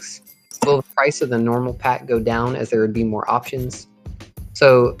packs, will the price of the normal pack go down as there would be more options?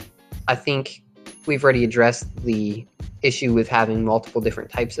 So, I think we've already addressed the issue with having multiple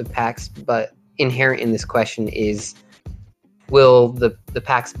different types of packs, but inherent in this question is, will the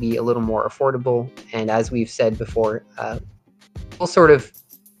packs be a little more affordable? And as we've said before, we'll sort of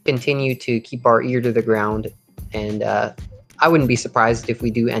continue to keep our ear to the ground, and I wouldn't be surprised if we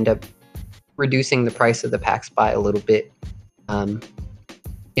do end up reducing the price of the packs by a little bit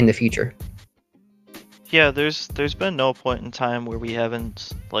in the future. Yeah, there's been no point in time where we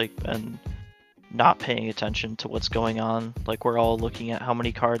haven't like been not paying attention to what's going on. Like, we're all looking at how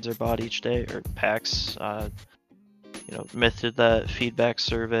many cards are bought each day, or packs. Myth did that feedback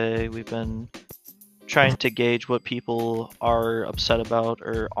survey. We've been trying to gauge what people are upset about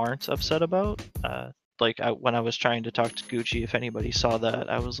or aren't upset about. When I was trying to talk to Gucci, if anybody saw that,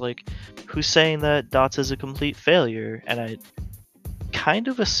 I was like, who's saying that Dots is a complete failure? And I kind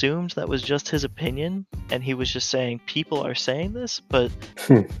of assumed that was just his opinion, and he was just saying people are saying this, but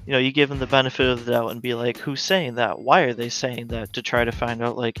you give him the benefit of the doubt and be like, who's saying that? Why are they saying that? To try to find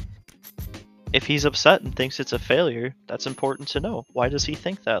out, like, if he's upset and thinks it's a failure, that's important to know. Why does he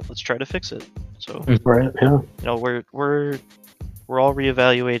think that? Let's try to fix it. So right, yeah. We're all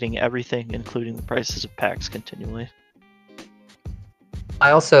reevaluating everything, including the prices of packs, continually.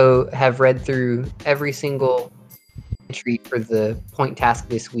 I also have read through every single entry for the point task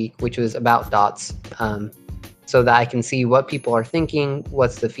this week, which was about Dots, so that I can see what people are thinking,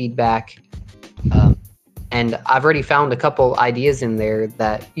 what's the feedback, and I've already found a couple ideas in there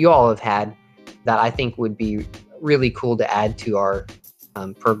that you all have had that I think would be really cool to add to our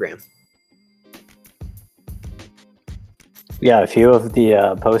program. Yeah, a few of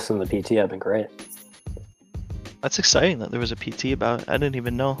the posts in the PT have been great. That's exciting that there was a PT about it. I didn't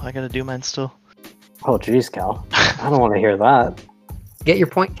even know. I gotta do mine still. Oh, geez, Cal. I don't want to hear that. Get your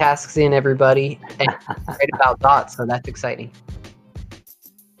point tasks in, everybody, and write about Dots, so that's exciting.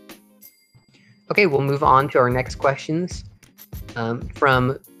 Okay, we'll move on to our next questions.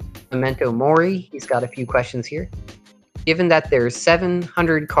 From Memento Mori, he's got a few questions here. Given that there's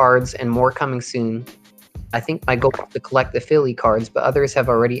 700 cards and more coming soon, I think my goal is to collect the Philly cards, but others have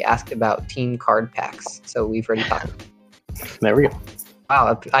already asked about team card packs, so we've already talked about it. There we go.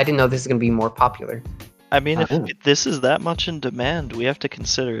 Wow, I didn't know this is going to be more popular. I mean, if this is that much in demand, we have to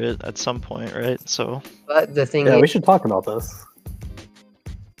consider it at some point, right? So, but the thing we should talk about this.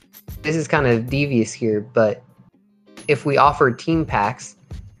 This is kind of devious here, but if we offer team packs,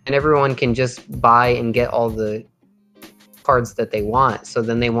 and everyone can just buy and get all the cards that they want, so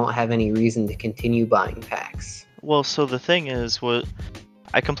then they won't have any reason to continue buying packs. Well, so the thing is,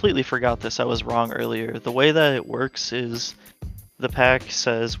 I completely forgot this. I was wrong earlier. The way that it works is the pack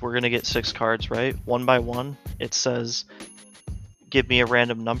says we're going to get 6 cards, right? One by one, it says, give me a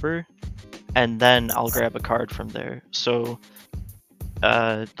random number, and then I'll grab a card from there. So,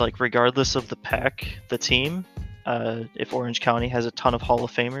 regardless of the pack, the team, if Orange County has a ton of Hall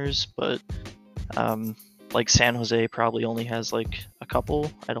of Famers, but San Jose probably only has a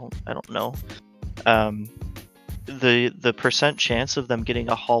couple. I don't know. The percent chance of them getting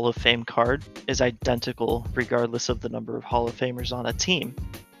a Hall of Fame card is identical regardless of the number of Hall of Famers on a team.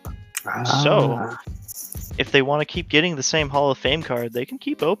 So if they want to keep getting the same Hall of Fame card, they can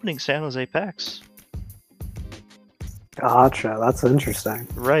keep opening San Jose packs. Gotcha. That's interesting.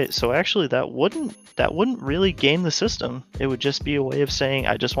 Right. So actually, that wouldn't really game the system. It would just be a way of saying,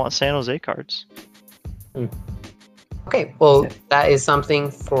 I just want San Jose cards. Okay. Well, that is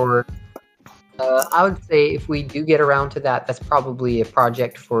something for. I would say if we do get around to that, that's probably a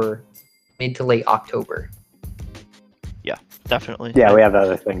project for mid to late October. Yeah, definitely. Yeah, we have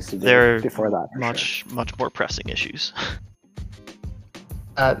other things to do there before that. Much more pressing issues.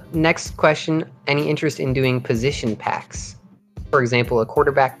 Next question, any interest in doing position packs? For example, a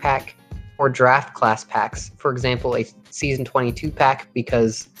quarterback pack or draft class packs. For example, a season 22 pack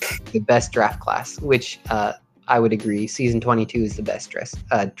because the best draft class, which I would agree, season 22 is the best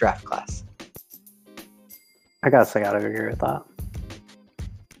draft class. I guess I gotta agree with that.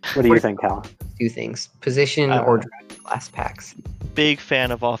 What do you think, Cal? 2 things, position or draft class packs. Big fan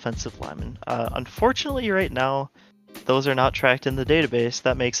of offensive linemen. Unfortunately, right now, those are not tracked in the database.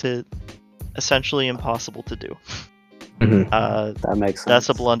 That makes it essentially impossible to do. Mm-hmm. That makes sense. That's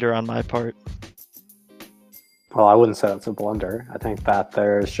a blunder on my part. Well, I wouldn't say it's a blunder. I think that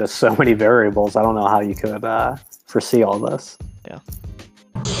there's just so many variables. I don't know how you could foresee all this. Yeah.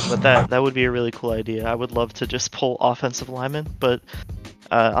 But that would be a really cool idea. I would love to just pull offensive linemen. But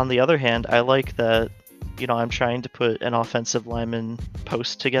on the other hand, I like that, I'm trying to put an offensive lineman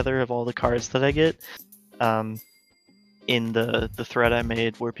post together of all the cards that I get in the thread I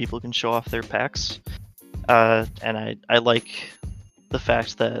made where people can show off their packs. And I like the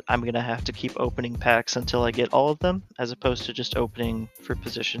fact that I'm going to have to keep opening packs until I get all of them, as opposed to just opening for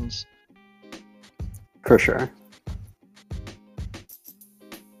positions. For sure.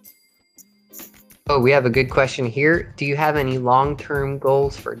 Oh, we have a good question here. Do you have any long-term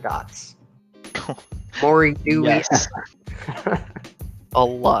goals for Dots? Maury, do we? A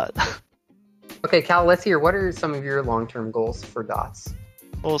lot. Okay, Cal, let's hear. What are some of your long-term goals for Dots?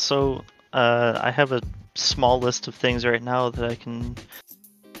 Well, so I have a small list of things right now that I can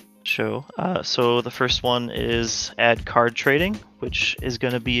show. So the first one is add card trading, which is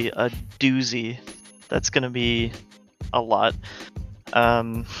going to be a doozy. That's going to be a lot.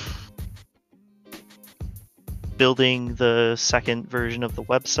 Building the second version of the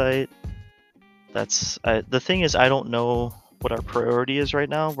website. That's the thing is, I don't know what our priority is right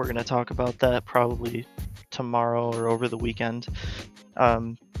now. We're going to talk about that probably tomorrow or over the weekend.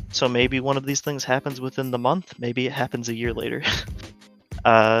 So maybe one of these things happens within the month. Maybe it happens a year later.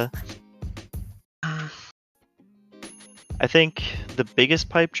 I think the biggest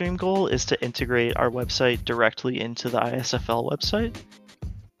pipe dream goal is to integrate our website directly into the ISFL website.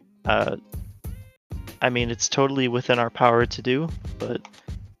 I mean, it's totally within our power to do, but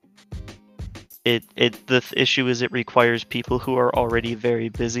the issue is it requires people who are already very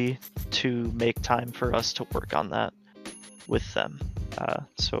busy to make time for us to work on that with them.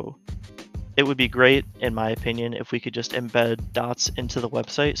 So it would be great, in my opinion, if we could just embed Dots into the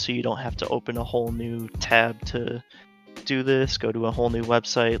website so you don't have to open a whole new tab to do this, go to a whole new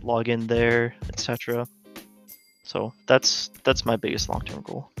website, log in there, etc. So that's my biggest long-term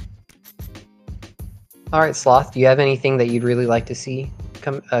goal. All right, Sloth, do you have anything that you'd really like to see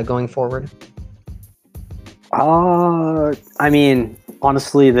going forward? I mean,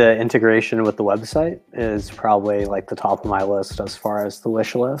 honestly, the integration with the website is probably like the top of my list as far as the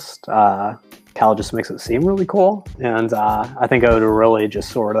wish list. Cal just makes it seem really cool, and I think it would really just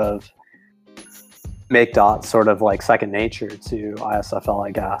sort of make Dots sort of like second nature to ISFL,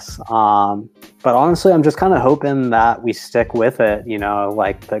 I guess. But honestly, I'm just kind of hoping that we stick with it. You know,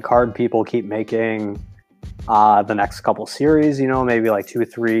 like the card people keep making the next couple series, you know, maybe like 2 or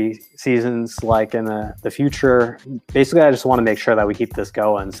 3 seasons like in the future. Basically, I just want to make sure that we keep this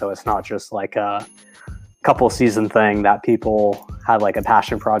going, so it's not just like a couple season thing that people had like a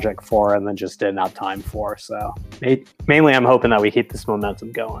passion project for and then just didn't have time for. So mainly I'm hoping that we keep this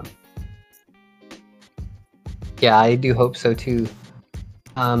momentum going. Yeah, I do hope so too.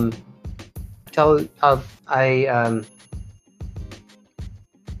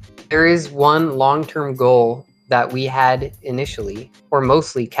 There is one long-term goal that we had initially, or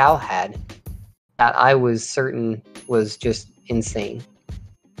mostly Cal had, that I was certain was just insane.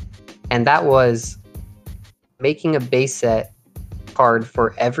 And that was making a base set card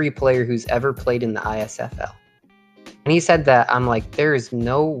for every player who's ever played in the ISFL. And he said that, I'm like, there is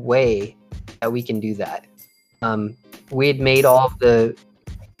no way that we can do that. We had made all of the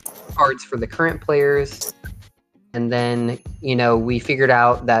cards for the current players, and then, you know, we figured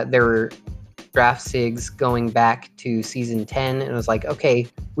out that there were draft SIGs going back to season 10, and it was like, okay,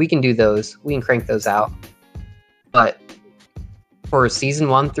 we can do those. We can crank those out. But for season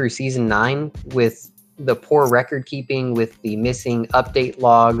 1 through season 9, with the poor record keeping, with the missing update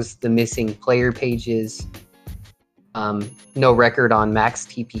logs, the missing player pages, no record on max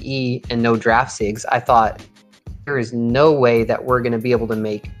TPE, and no draft SIGs, I thought there is no way that we're going to be able to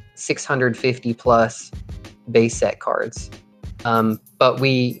make 650 plus base set cards. But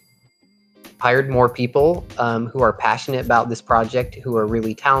we hired more people who are passionate about this project, who are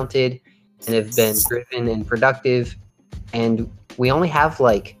really talented and have been driven and productive. And we only have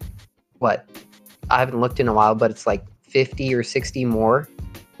like, what? I haven't looked in a while, but it's like 50 or 60 more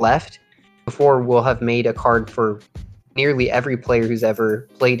left before we'll have made a card for nearly every player who's ever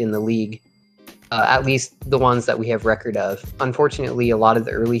played in the league. At least the ones that we have record of. Unfortunately, a lot of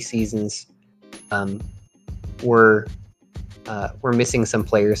the early seasons we're missing some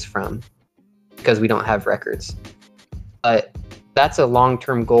players from because we don't have records. But that's a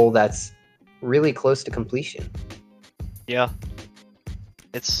long-term goal that's really close to completion. Yeah,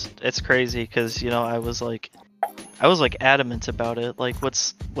 it's crazy because, you know, I was like adamant about it. Like,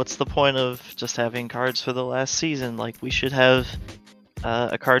 what's the point of just having cards for the last season? Like, we should have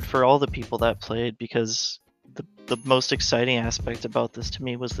a card for all the people that played, because the most exciting aspect about this to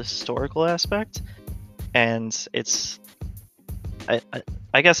me was the historical aspect. And it's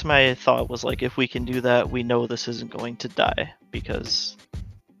I guess my thought was like, if we can do that, we know this isn't going to die, because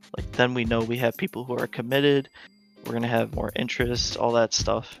like then we know we have people who are committed, we're gonna have more interest, all that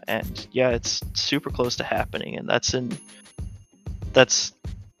stuff. And yeah, it's super close to happening, and that's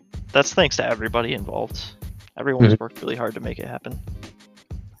thanks to everybody involved. Everyone's worked really hard to make it happen.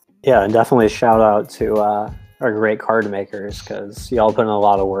 Yeah, and definitely shout out to our great card makers, because y'all put in a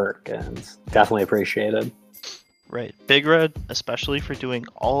lot of work and definitely appreciated. Right, Big Red, especially for doing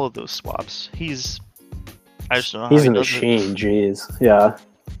all of those swaps. I just don't know how he's he a does machine. it. Jeez, yeah,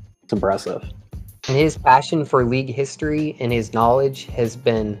 it's impressive. And his passion for league history and his knowledge has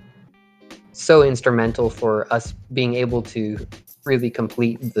been so instrumental for us being able to really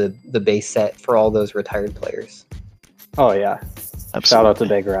complete the base set for all those retired players. Oh yeah. Absolutely. Shout out to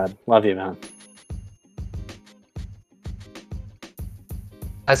Big Red. Love you, man.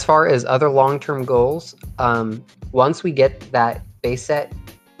 As far as other long-term goals, once we get that base set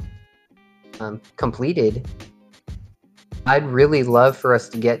completed, I'd really love for us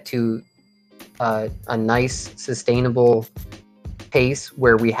to get to a nice, sustainable pace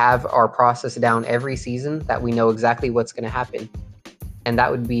where we have our process down every season, that we know exactly what's going to happen. And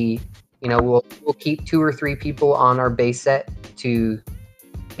that would be, we'll keep 2 or 3 people on our base set to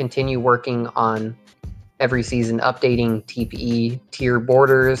continue working on every season, updating TPE tier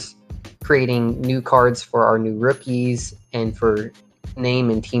borders, creating new cards for our new rookies, and for name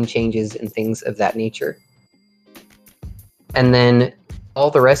and team changes and things of that nature. And then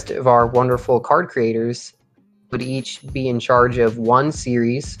all the rest of our wonderful card creators would each be in charge of one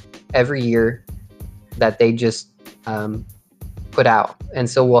series every year that they just put out. And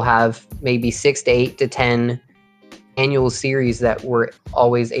so we'll have maybe 6 to 8 to 10 annual series that we're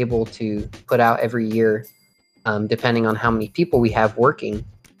always able to put out every year, depending on how many people we have working.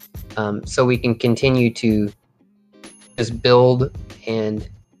 So we can continue to just build and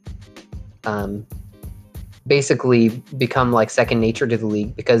basically become like second nature to the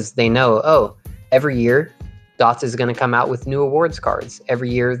league, because they know, every year Dots is going to come out with new awards cards. Every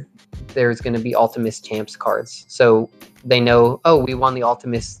year there's going to be Ultimus Champs cards. So they know, we won the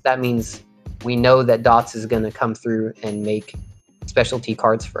Ultimus. That means we know that Dots is going to come through and make specialty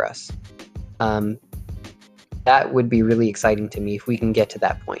cards for us. That would be really exciting to me if we can get to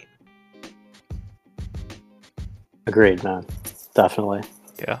that point. Agreed, man. Definitely.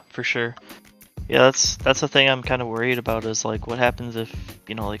 Yeah, for sure. Yeah, that's the thing I'm kind of worried about, is like what happens if,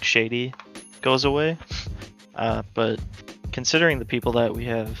 like Shady goes away. But considering the people that we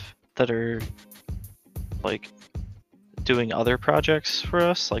have that are like doing other projects for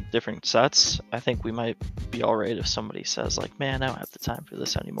us, like different sets, I think we might be alright if somebody says like, man, I don't have the time for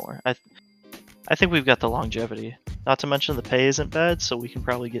this anymore. I think we've got the longevity. Not to mention the pay isn't bad, so we can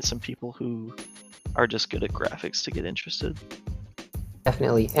probably get some people who are just good at graphics to get interested.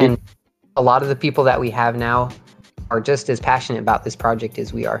 Definitely. And a lot of the people that we have now are just as passionate about this project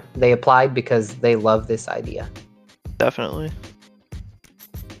as we are. They applied because they love this idea. Definitely.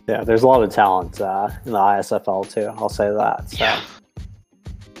 Yeah, there's a lot of talent in the ISFL too. I'll say that. So. Yeah.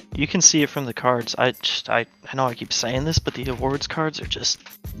 You can see it from the cards. I know I keep saying this, but the awards cards are just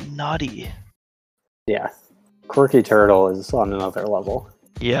nutty. Yeah. Quirky Turtle is on another level.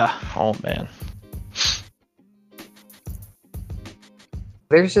 Yeah. Oh man.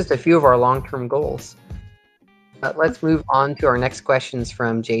 There's just a few of our long-term goals. Let's move on to our next questions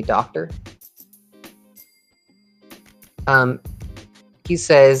from Jay Doctor. He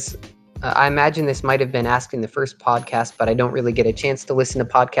says, I imagine this might have been asked in the first podcast, but I don't really get a chance to listen to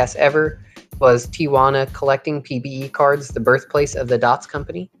podcasts ever. Was Tijuana collecting PBE cards the birthplace of the Dots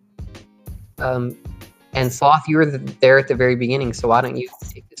company? And Sloth, you were there at the very beginning, so why don't you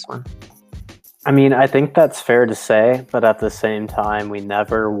take this one? I mean, I think that's fair to say, but at the same time, we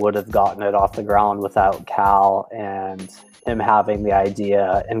never would have gotten it off the ground without Cal and him having the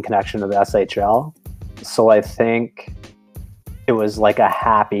idea in connection to the SHL. So I think it was like a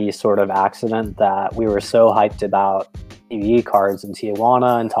happy sort of accident that we were so hyped about PBE cards in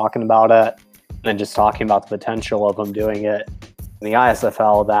Tijuana and talking about it, and just talking about the potential of them doing it in the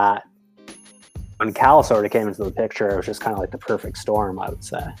ISFL, that when Cal sort of came into the picture, it was just kind of like the perfect storm, I would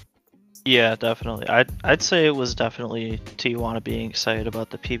say. Yeah, definitely. I'd say it was definitely Tijuana being excited about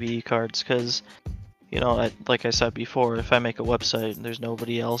the PBE cards, because, like I said before, if I make a website and there's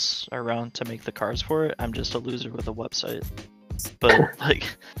nobody else around to make the cards for it, I'm just a loser with a website. But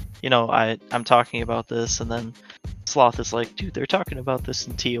I'm talking about this, and then Sloth is like, dude, they're talking about this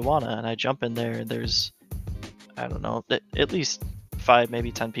in Tijuana, and I jump in there and there's, I don't know, at least 5,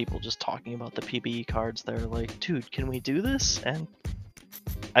 maybe 10 people just talking about the PBE cards. They're like, dude, can we do this? And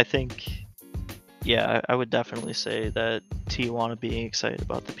I think, yeah, I would definitely say that Tijuana being excited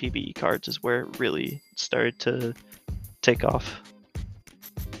about the PBE cards is where it really started to take off.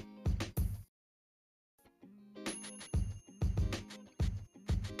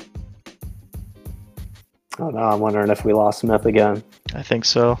 Oh no, I'm wondering if we lost Myth again. I think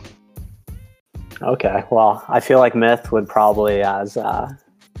so. Okay, well, I feel like Myth would probably, as the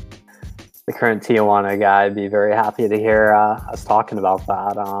current Tijuana guy, be very happy to hear us talking about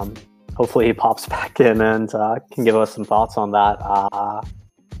that. Hopefully he pops back in and can give us some thoughts on that.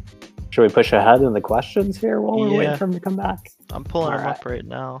 Should we push ahead in the questions here while we're waiting for him to come back? I'm pulling him up right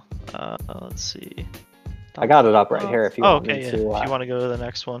now. Let's see. I got it up right here if you want me to. If you want to go to the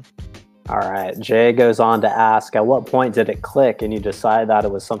next one. All right. Jay goes on to ask, at what point did it click and you decide that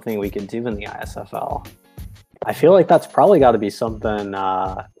it was something we could do in the ISFL? I feel like that's probably got to be something.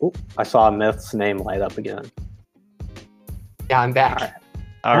 I saw Myth's name light up again. Yeah, I'm back.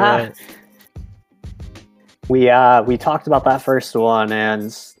 All right. We talked about that first one,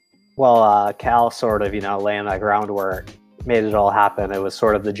 and Cal sort of laying that groundwork made it all happen. It was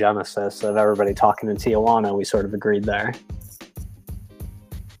sort of the genesis of everybody talking in Tijuana. We sort of agreed there.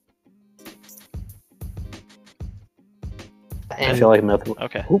 And I feel like Myth.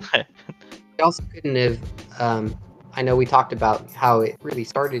 Okay. We also couldn't have. I know we talked about how it really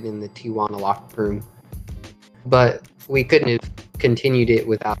started in the Tijuana locker room, but we couldn't have continued it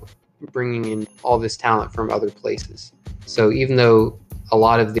without bringing in all this talent from other places. So even though a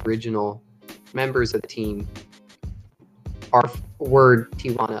lot of the original members of the team were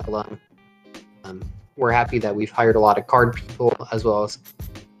Tijuana alum, we're happy that we've hired a lot of card people as well as.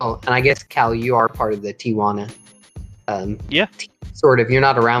 Oh, and I guess Cal, you are part of the Tijuana. Yeah. Sort of. You're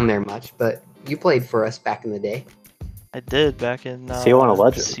not around there much, but you played for us back in the day. I did back in Tijuana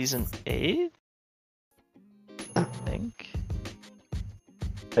Legend. Season 8, I think.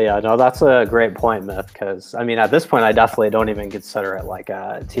 But yeah, no, that's a great point, Myth, because, I mean, at this point, I definitely don't even consider it like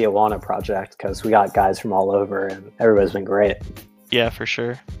a Tijuana project, because we got guys from all over, and everybody's been great. Yeah, for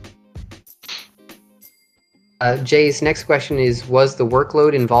sure. Jay's next question is, was the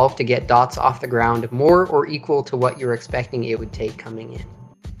workload involved to get Dots off the ground more or equal to what you're expecting it would take coming in?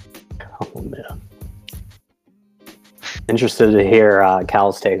 Oh, man. Interested to hear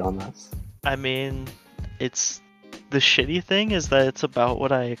Cal's take on this. I mean, it's... The shitty thing is that it's about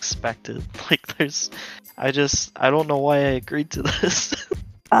what I expected. Like, I don't know why I agreed to this.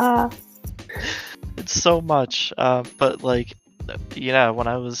 It's so much. But like, when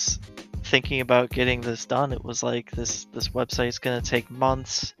I was thinking about getting this done, it was like, this website's gonna take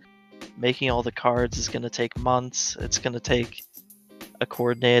months. Making all the cards is gonna take months. It's gonna take a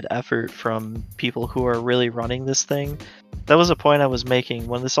coordinated effort from people who are really running this thing. That was a point I was making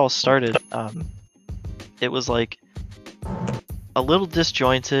when this all started. It was like, a little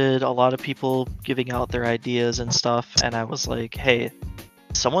disjointed, a lot of people giving out their ideas and stuff, and I was like, hey,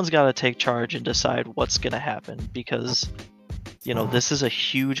 someone's got to take charge and decide what's going to happen, because, this is a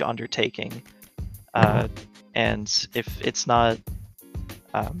huge undertaking, and if it's not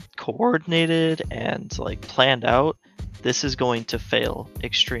coordinated and like planned out, this is going to fail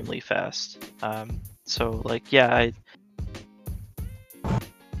extremely fast. So like, yeah,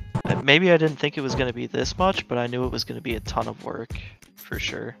 maybe I didn't think it was going to be this much, but I knew it was going to be a ton of work, for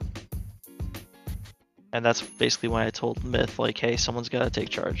sure. And that's basically when I told Myth, like, hey, someone's got to take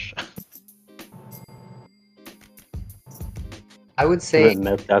charge. I would say...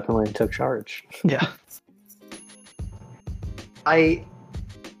 Myth definitely took charge. Yeah. I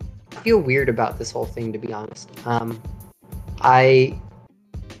feel weird about this whole thing, to be honest. I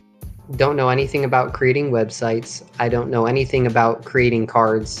don't know anything about creating websites. I don't know anything about creating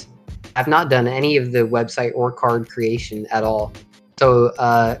cards. I've not done any of the website or card creation at all. So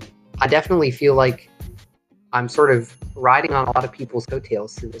I definitely feel like I'm sort of riding on a lot of people's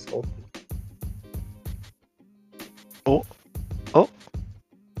coattails through this whole thing. Oh.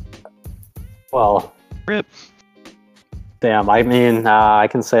 Well. Rip. Damn, I mean, I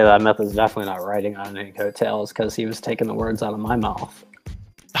can say that Myth is definitely not riding on any coattails, because he was taking the words out of my mouth.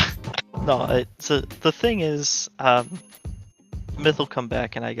 No, the thing is, Myth will come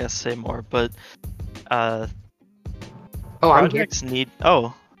back and I guess say more, but projects need...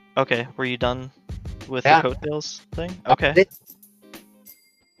 Oh, okay. Were you done with the coattails thing? Okay.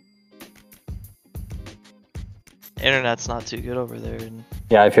 Internet's not too good over there.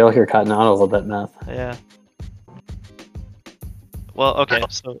 Yeah, I feel like you're cutting out a little bit, Myth. Yeah. Well, okay,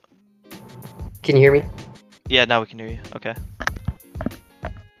 so... Can you hear me? Yeah, now we can hear you. Okay.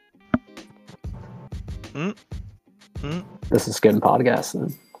 This is good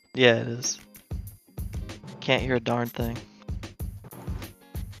podcasting. Yeah, it is. Can't hear a darn thing.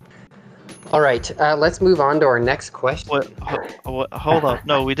 All right, let's move on to our next question. What? Hold up.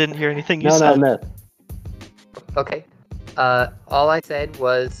 No, we didn't hear anything you No, said. Myth. Okay. All I said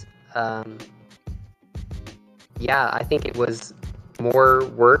was, yeah, I think it was more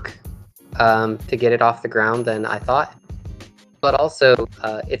work to get it off the ground than I thought. But also,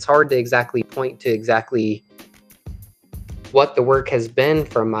 it's hard to exactly point to exactly what the work has been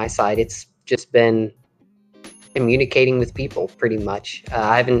from my side. It's just been communicating with people, pretty much.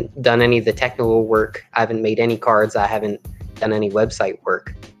 I haven't done any of the technical work. I haven't made any cards. I haven't done any website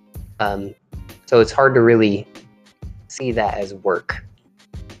work. So it's hard to really see that as work.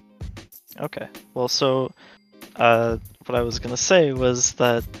 Okay. Well, so what I was going to say was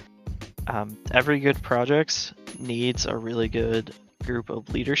that every good project needs a really good group of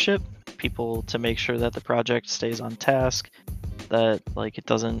leadership, people to make sure that the project stays on task, that like it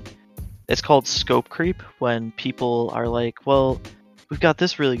doesn't. It's called scope creep, when people are like, well, we've got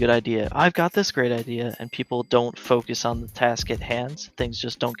this really good idea, I've got this great idea, and people don't focus on the task at hand. Things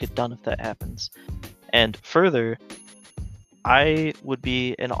just don't get done if that happens. And further, I would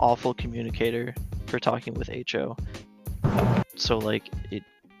be an awful communicator for talking with HO. So like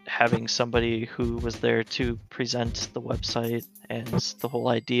having somebody who was there to present the website and the whole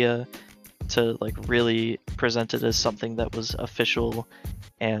idea, to like really present it as something that was official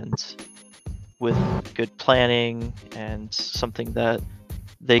and with good planning and something that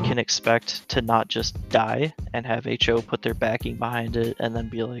they can expect to not just die and have HO put their backing behind it and then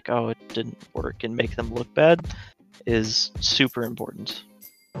be like, oh, it didn't work, and make them look bad, is super important.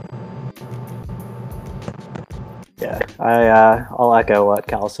 Yeah, I'll echo what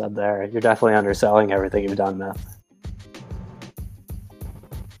Cal said there. You're definitely underselling everything you've done, Myth.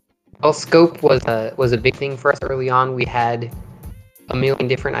 Well, scope was a big thing for us early on. We had a million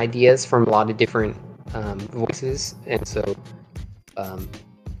different ideas from a lot of different voices, and so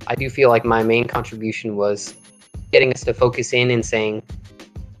I do feel like my main contribution was getting us to focus in and saying,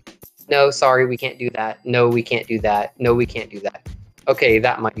 no, sorry, we can't do that. No, we can't do that. No, we can't do that. Okay,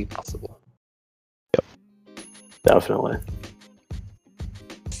 that might be possible. Yep, definitely.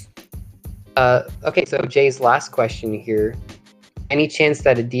 Okay, so Jay's last question here. Any chance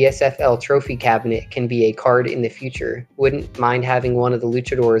that a DSFL trophy cabinet can be a card in the future? Wouldn't mind having one of the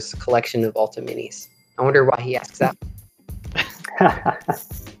Luchadors collection of Ultra Minis. I wonder why he asks that.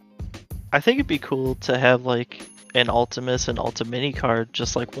 I think it'd be cool to have like an Ultimus and Ultra Mini card,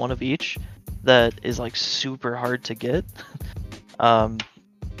 just like one of each, that is like super hard to get. I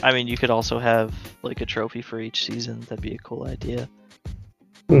mean, you could also have like a trophy for each season. That'd be a cool idea.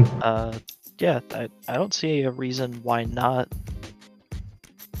 Yeah, I don't see a reason why not.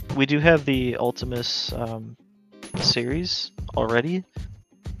 We do have the Ultimus series already,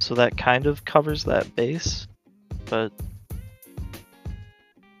 so that kind of covers that base, but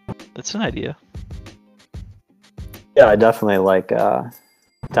it's an idea. Yeah, I definitely like,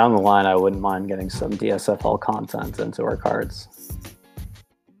 down the line, I wouldn't mind getting some DSFL content into our cards.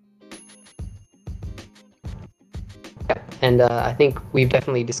 Yeah, and I think we've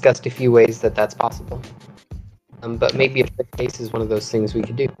definitely discussed a few ways that that's possible. But maybe a fifth case is one of those things we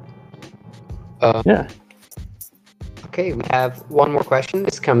could do. Yeah. Okay, we have one more question.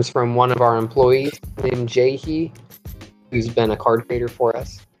 This comes from one of our employees named Jahi, who's been a card creator for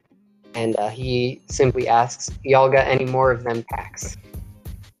us. And he simply asks, y'all got any more of them packs?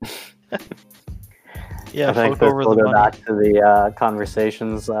 Yeah, I think flip over we'll the go money. back to the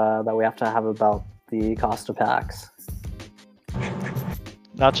conversations that we have to have about the cost of packs.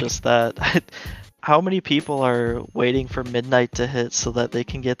 Not just that. How many people are waiting for midnight to hit so that they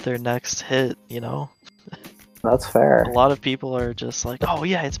can get their next hit, you know? That's fair. A lot of people are just like, oh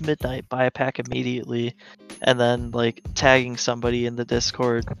yeah, it's midnight, buy a pack immediately, and then like tagging somebody in the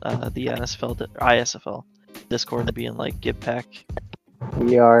Discord, the ISFL Discord, and being like, get pack.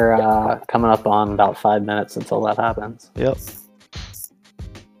 We are coming up on about 5 minutes until that happens. Yep.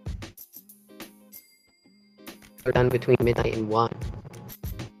 We're done between midnight and 1.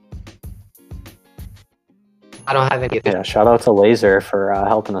 I don't have any of it. Yeah, shout out to Laser for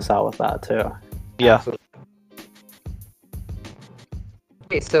helping us out with that too. Yeah. Absolutely.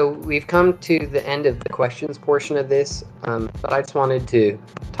 Okay, so we've come to the end of the questions portion of this, but I just wanted to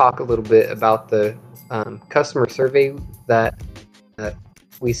talk a little bit about the customer survey that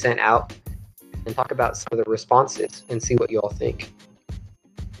we sent out and talk about some of the responses and see what you all think.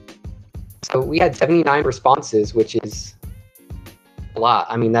 So we had 79 responses, which is a lot.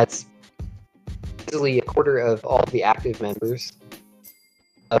 I mean, that's easily a quarter of all the active members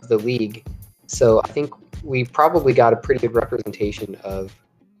of the league. So I think we probably got a pretty good representation of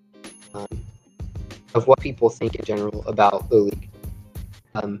what people think in general about the league.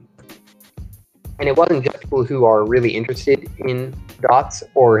 And it wasn't just people who are really interested in dots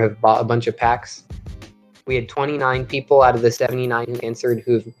or have bought a bunch of packs. We had 29 people out of the 79 who answered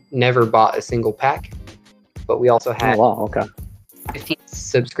who've never bought a single pack. But we also had 15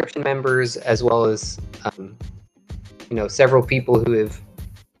 subscription members, as well as several people who have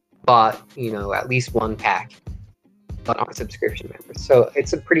bought at least one pack but aren't subscription members. So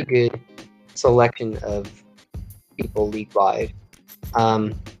it's a pretty good selection of people league wide.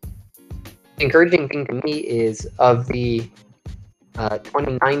 The encouraging thing to me is, of the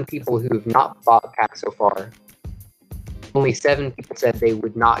 29 people who have not bought a pack so far, only 7 people said they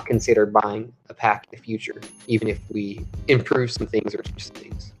would not consider buying a pack in the future, even if we improve some things or change some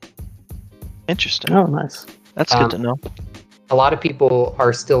things. Interesting. Oh, nice. That's good to know. A lot of people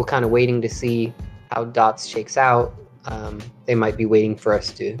are still kind of waiting to see how dots shakes out. They might be waiting for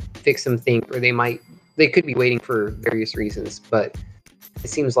us to fix some things, or they could be waiting for various reasons. But it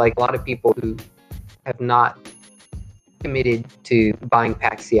seems like a lot of people who have not committed to buying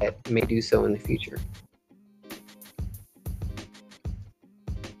packs yet may do so in the future.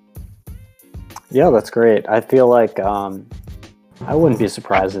 Yeah, that's great. I feel like I wouldn't be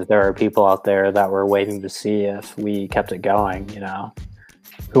surprised if there are people out there that were waiting to see if we kept it going, you know.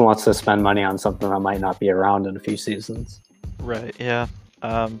 Who wants to spend money on something that might not be around in a few seasons? Right, yeah.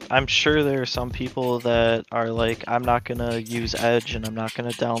 I'm sure there are some people that are like, I'm not gonna use Edge and I'm not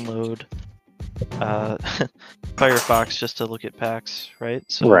gonna download Firefox just to look at packs, right?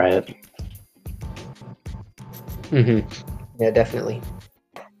 So, right. Yeah, definitely.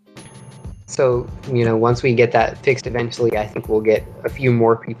 So, once we get that fixed eventually, I think we'll get a few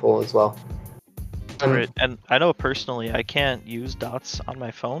more people as well. Right, and I know personally I can't use dots on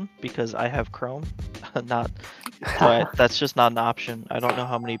my phone because I have Chrome. That's just not an option. I don't know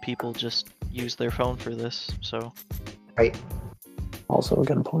how many people just use their phone for this, so. Right. Also a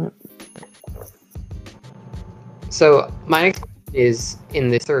good point. So my next question is, in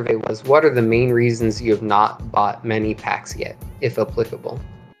this survey, was what are the main reasons you have not bought many packs yet, if applicable?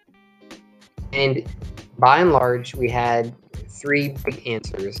 And by and large, we had 3 big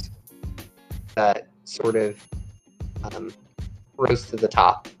answers that sort of rose to the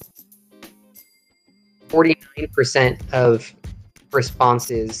top. 49% of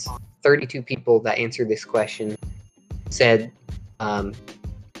responses, 32 people that answered this question, said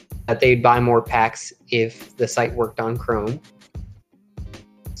that they'd buy more packs if the site worked on Chrome.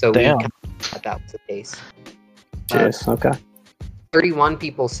 So Damn. we kind of thought that was the case. Cheers. Okay. 31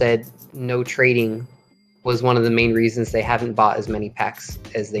 people said no trading was one of the main reasons they haven't bought as many packs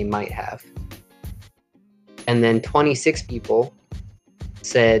as they might have. And then 26 people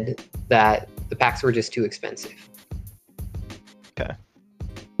said that the packs were just too expensive. Okay.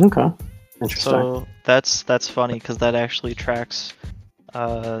 Interesting. So that's funny because that actually tracks.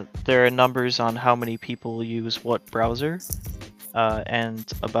 There are numbers on how many people use what browser, and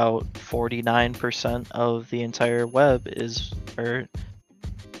about 49% of the entire web or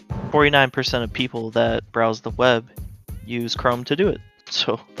 49% of people that browse the web use Chrome to do it.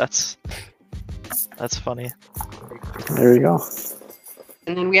 So that's funny. There you go.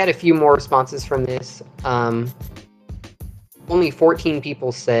 And then we had a few more responses from this. Only 14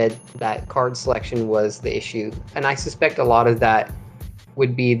 people said that card selection was the issue, and I suspect a lot of that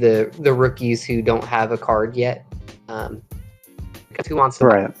would be the rookies who don't have a card yet. Because who wants to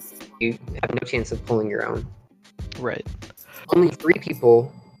buy it? You have no chance of pulling your own. Right. Only 3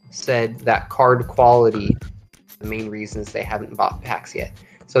 people said that card quality is the main reasons they haven't bought packs yet.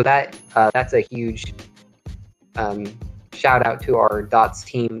 So that's a huge shout out to our Dots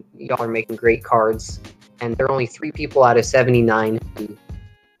team. Y'all are making great cards, and there are only 3 people out of 79 who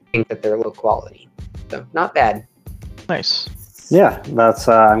think that they're low quality. So not bad. Nice. Yeah, that's.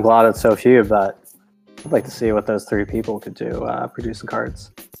 I'm glad it's so few, but I'd like to see what those 3 people could do producing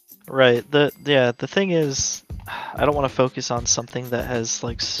cards. Right. The thing is, I don't want to focus on something that has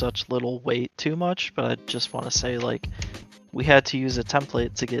like such little weight too much, but I just want to say like we had to use a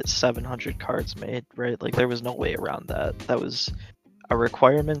template to get 700 cards made, right? Like there was no way around that. That was a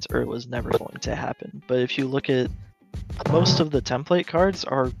requirement or it was never going to happen. But if you look at most of the template cards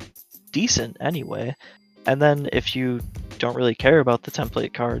are decent anyway. And then if you don't really care about the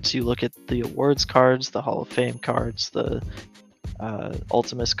template cards, you look at the awards cards, the Hall of Fame cards, the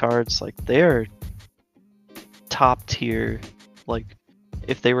Ultimus cards, like they're top tier. Like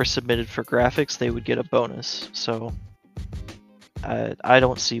if they were submitted for graphics, they would get a bonus. So I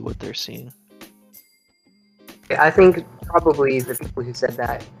don't see what they're seeing. I think probably the people who said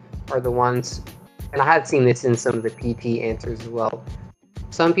that are the ones, and I have seen this in some of the PT answers as well.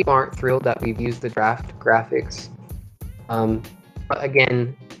 Some people aren't thrilled that we've used the draft graphics. But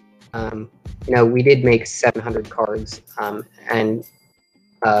again, we did make 700 cards, and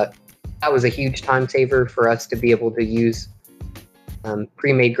that was a huge time saver for us to be able to use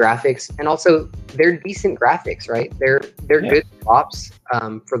pre-made graphics, and also they're decent graphics, right? They're good swaps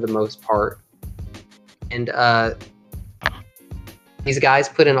for the most part, and these guys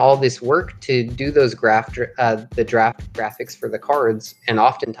put in all this work to do those the draft graphics for the cards, and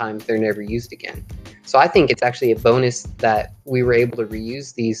oftentimes they're never used again. So I think it's actually a bonus that we were able to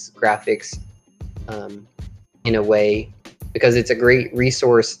reuse these graphics in a way, because it's a great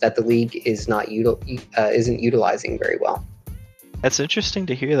resource that the league isn't utilizing very well. It's interesting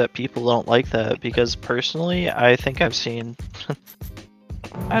to hear that people don't like that, because personally, I think I've seen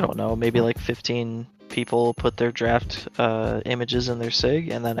I don't know, maybe like 15 people put their draft images in their SIG,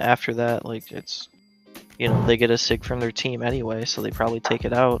 and then after that, like, it's, you know, they get a SIG from their team anyway, so they probably take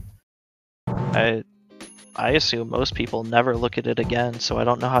it out. I assume most people never look at it again, so I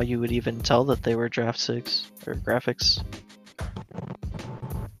don't know how you would even tell that they were draft SIGs or graphics.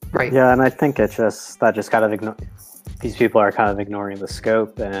 Right. Yeah, and I think these people are kind of ignoring the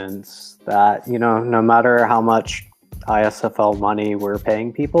scope, and that, you know, no matter how much ISFL money we're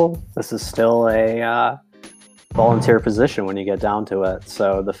paying people, this is still a volunteer position when you get down to it.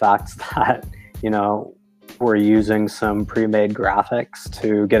 So the fact that, you know, we're using some pre-made graphics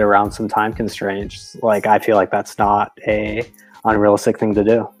to get around some time constraints, like, I feel like that's not a unrealistic thing to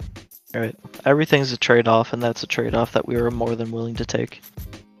do. Right. Everything's a trade-off, and that's a trade-off that we were more than willing to take.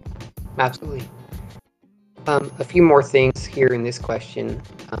 Absolutely. A few more things here in this question.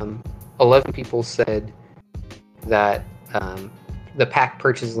 11 people said that the pack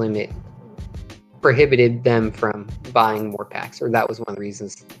purchase limit prohibited them from buying more packs, or that was one of the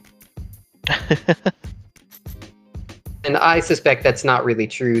reasons. And I suspect that's not really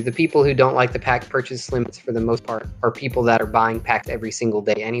true. The people who don't like the pack purchase limits, for the most part, are people that are buying packs every single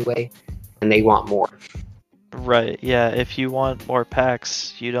day anyway, and they want more. Right, yeah, if you want more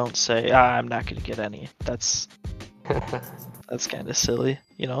packs, you don't say, I'm not going to get any. That's kind of silly.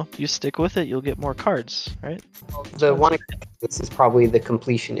 You know, you stick with it, you'll get more cards, right? The one this is probably the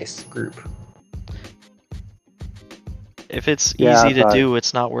completionist group. If it's easy to do,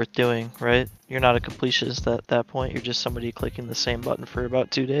 it's not worth doing, right? You're not a completionist at that point. You're just somebody clicking the same button for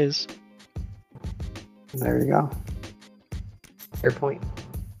about 2 days. There you go. Fair point.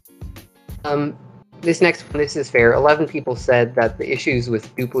 This next one, this is fair. 11 people said that the issues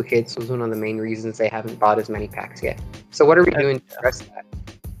with duplicates was one of the main reasons they haven't bought as many packs yet. So what are we doing to address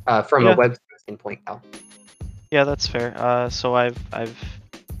that from a web standpoint, Cal? Yeah, that's fair. So I've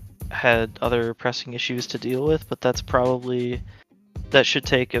had other pressing issues to deal with, but that should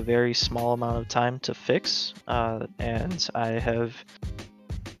take a very small amount of time to fix, and I have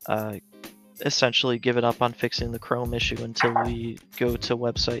essentially given up on fixing the Chrome issue until we go to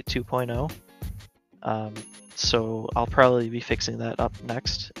website 2.0. So I'll probably be fixing that up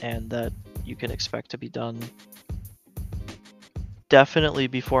next, and that you can expect to be done definitely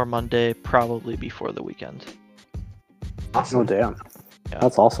before Monday, probably before the weekend. Awesome. Oh, damn. Yeah.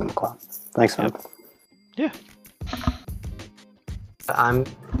 That's awesome, Cloud. Thanks, man. Yeah. I'm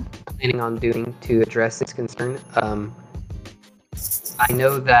planning on doing to address this concern. I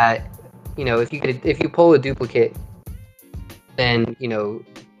know that, you know, if you pull a duplicate, then, you know,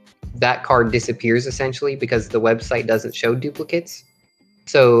 that card disappears essentially because the website doesn't show duplicates.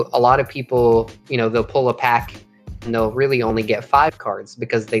 So a lot of people, you know, they'll pull a pack and they'll really only get 5 cards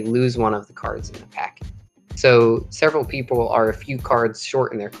because they lose one of the cards in the pack. So several people are a few cards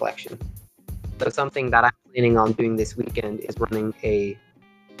short in their collection. So something that I'm planning on doing this weekend is running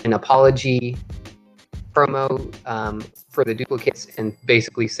an apology promo for the duplicates, and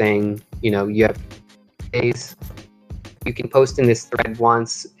basically saying, you know, you have days. You can post in this thread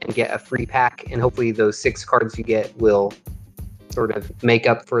once and get a free pack, and hopefully those 6 cards you get will sort of make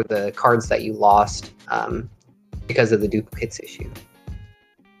up for the cards that you lost because of the duplicates issue.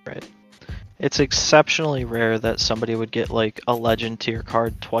 Right. It's exceptionally rare that somebody would get like a legend tier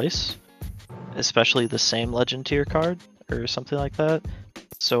card twice, especially the same legend tier card or something like that.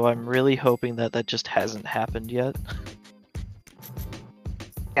 So I'm really hoping that just hasn't happened yet.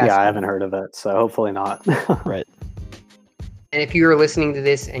 Yeah, I haven't heard of it, so hopefully not. Right. And if you were listening to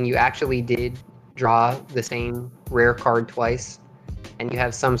this and you actually did draw the same rare card twice, and you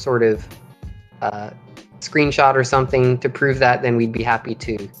have some sort of screenshot or something to prove that, then we'd be happy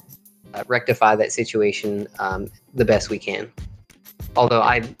to rectify that situation the best we can. Although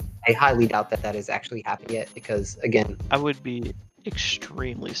I highly doubt that has actually happened yet, because, again, I would be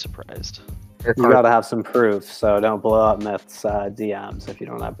extremely surprised. You gotta have some proof, so don't blow up Mith's DMs if you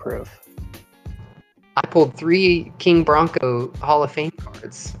don't have proof. I pulled 3 King Bronco Hall of Fame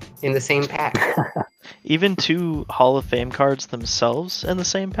cards in the same pack. Even 2 Hall of Fame cards themselves in the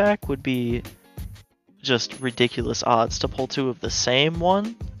same pack would be just ridiculous odds. To pull 2 of the same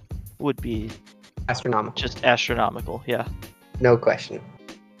one would be astronomical. Just astronomical, yeah. No question.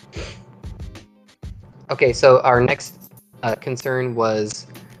 Okay, so our next concern was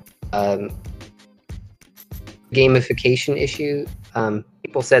gamification issue.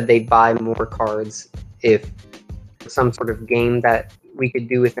 People said they'd buy more cards if some sort of game that we could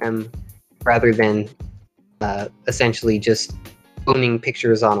do with them, rather than essentially just owning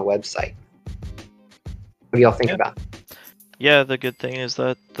pictures on a website. What do y'all think about? Yeah, the good thing is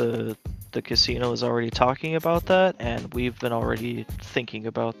that the the casino is already talking about that, and we've been already thinking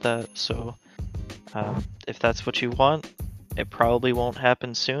about that. So if that's what you want, it probably won't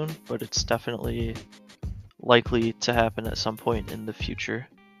happen soon, but it's definitely likely to happen at some point in the future.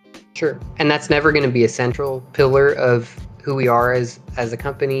 Sure. And that's never going to be a central pillar of who we are as a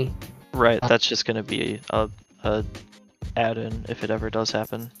company. Right, that's just going to be a add-in if it ever does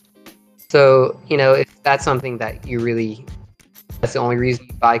happen. So, if that's something that that's the only reason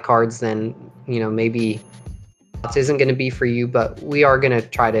you buy cards, then, maybe this isn't going to be for you, but we are going to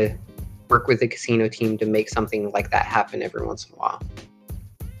try to work with the casino team to make something like that happen every once in a while.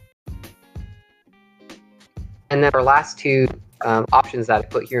 And then our last two options that I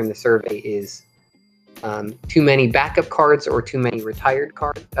put here in the survey is too many backup cards or too many retired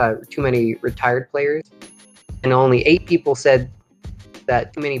players. And only 8 people said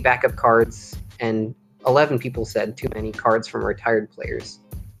that too many backup cards, and 11 people said too many cards from retired players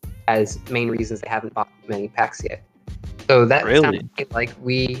as main reasons they haven't bought many packs yet. So that sounds like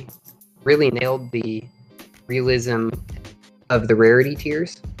we really nailed the realism of the rarity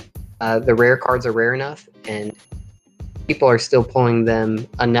tiers. The rare cards are rare enough, and people are still pulling them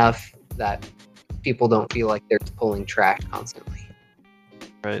enough that people don't feel like they're pulling trash constantly.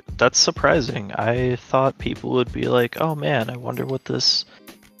 Right. That's surprising. I thought people would be like, oh man, I wonder what this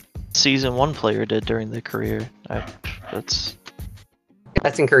Season 1 player did during their career. That's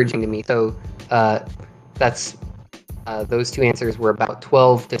encouraging to me. So that's those two answers were about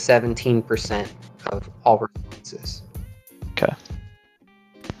 12 to 17% of all responses. Okay.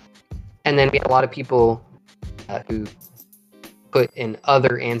 And then we had a lot of people who put an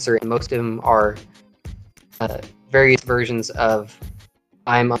other answer, and most of them are various versions of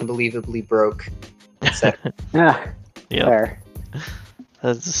 "I'm unbelievably broke," etc. Yeah, fair.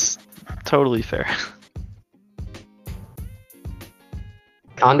 That's totally fair.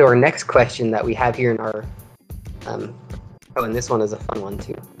 On to our next question that we have here in our and this one is a fun one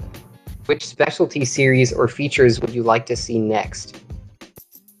too. Which specialty series or features would you like to see next?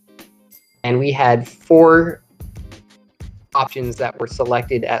 And we had 4 options that were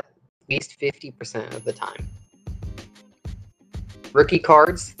selected at least 50% of the time. Rookie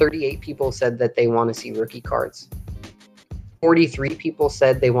cards, 38 people said that they want to see rookie cards. 43 people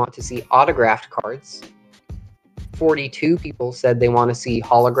said they want to see autographed cards. 42 people said they want to see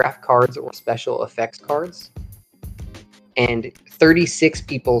holograph cards or special effects cards. And 36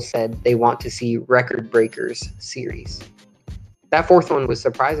 people said they want to see Record Breakers series. That 4th one was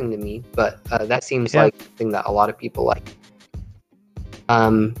surprising to me, but that seems like something that a lot of people like.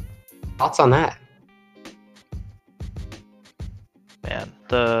 Thoughts on that?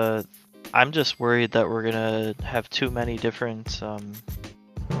 Man, I'm just worried that we're gonna have too many different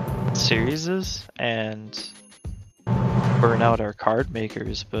series and burn out our card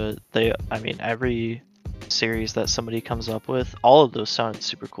makers. But every series that somebody comes up with, all of those sounded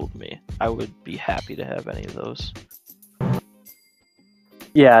super cool to me. I would be happy to have any of those.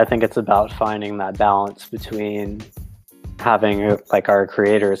 Yeah, I think it's about finding that balance between having our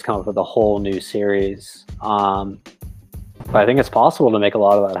creators come up with a whole new series. But I think it's possible to make a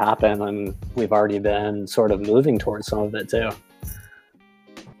lot of that happen, and we've already been sort of moving towards some of it too.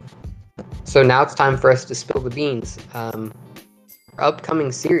 So now it's time for us to spill the beans. Our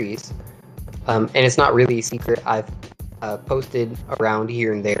upcoming series, and it's not really a secret, I've posted around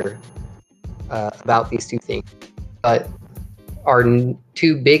here and there about these 2 things. But our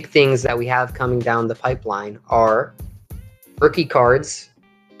 2 big things that we have coming down the pipeline are rookie cards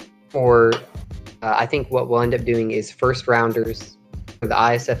for... I think what we'll end up doing is first rounders for the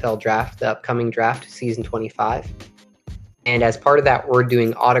ISFL draft, the upcoming draft, season 25. And as part of that, we're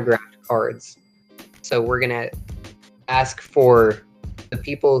doing autographed cards. So we're going to ask for the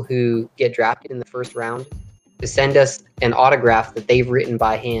people who get drafted in the first round to send us an autograph that they've written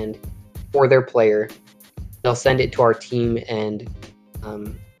by hand for their player. They'll send it to our team, and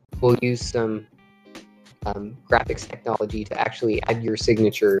we'll use some graphics technology to actually add your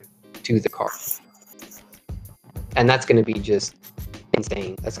signature to the card. And that's going to be just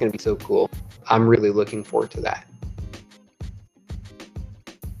insane. That's going to be so cool. I'm really looking forward to that.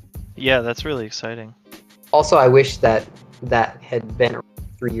 Yeah, that's really exciting. Also, I wish that had been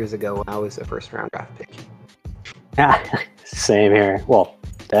 3 years ago when I was a first-round draft pick. Yeah, same here. Well,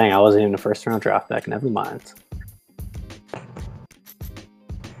 dang, I wasn't even a first-round draft pick. Never mind.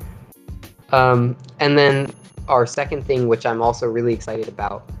 And then our second thing, which I'm also really excited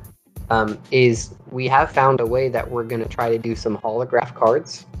about, is we have found a way that we're going to try to do some holograph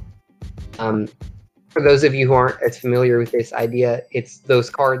cards. For those of you who aren't as familiar with this idea, it's those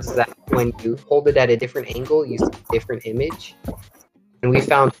cards that when you hold it at a different angle, you see a different image. And we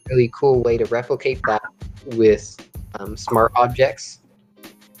found a really cool way to replicate that with smart objects,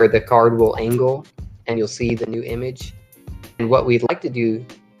 where the card will angle and you'll see the new image. And what we'd like to do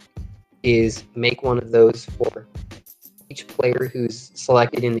is make one of those for each player who's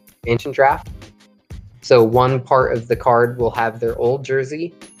selected in the expansion draft. So one part of the card will have their old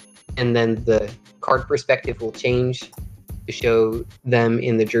jersey, and then the card perspective will change to show them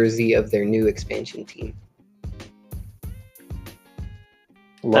in the jersey of their new expansion team.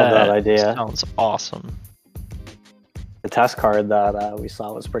 Love that idea. Sounds awesome. The test card that we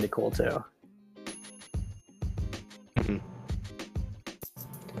saw was pretty cool too.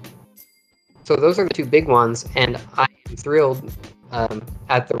 So those are the two big ones, and I am thrilled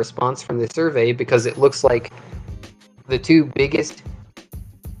at the response from the survey, because it looks like the two biggest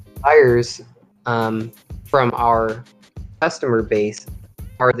buyers from our customer base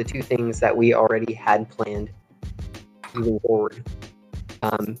are the two things that we already had planned moving forward.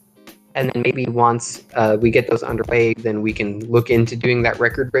 And then maybe once we get those underway, then we can look into doing that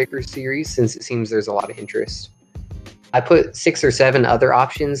Record Breaker series, since it seems there's a lot of interest. I put 6 or 7 other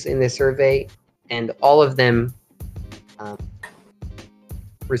options in this survey, and all of them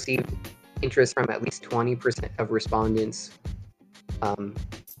received interest from at least 20% of respondents,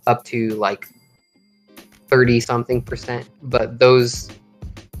 up to like 30-something%. But those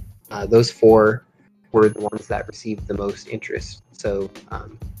 4 were the ones that received the most interest. So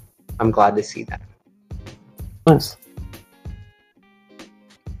I'm glad to see that. Nice.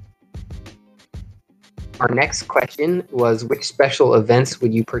 Our next question was, which special events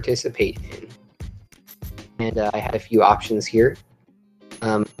would you participate in? And I had a few options here.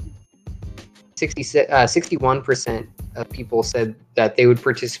 61% of people said that they would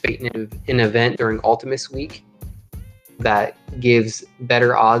participate in an event during Ultimus Week that gives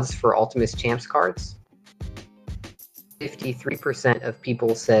better odds for Ultimus Champs cards. 53% of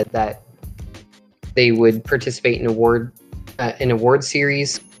people said that they would participate in an award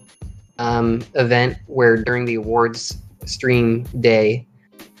series event where during the awards stream day,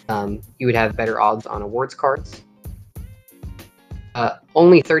 you would have better odds on awards cards.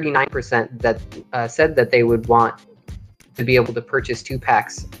 Only 39% that said that they would want to be able to purchase 2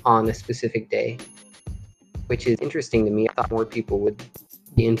 packs on a specific day, which is interesting to me. I thought more people would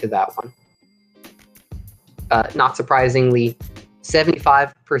be into that one. Not surprisingly,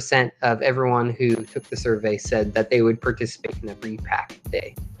 75% of everyone who took the survey said that they would participate in a free pack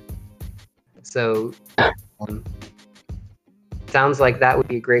day. So sounds like that would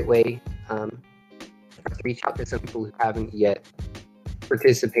be a great way to reach out to some people who haven't yet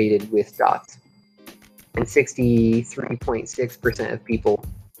participated with dots. And 63.6% of people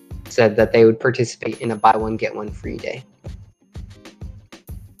said that they would participate in a buy one get one free day.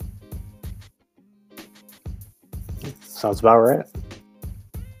 Sounds about right.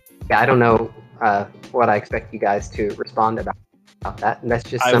 Yeah, I don't know what I expect you guys to respond about that. And that's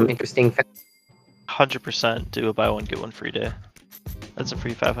just some interesting facts. 100% do a buy one get one free day. That's a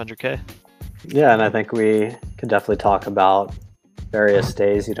free 500k. Yeah, and I think we could definitely talk about various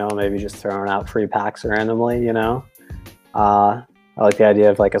days, maybe just throwing out free packs randomly, I like the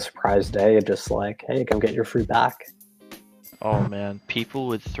idea of like a surprise day, just like, hey, come get your free pack. Oh man, people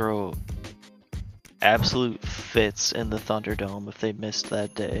would throw absolute fits in the Thunderdome if they missed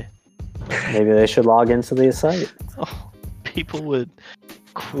that day. Maybe they should log into the site. Oh, people would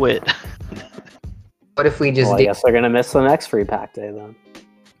quit. What if we just I guess they're gonna miss the next free pack day then.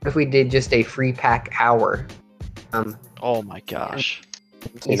 What if we did just a free pack hour? Oh my gosh.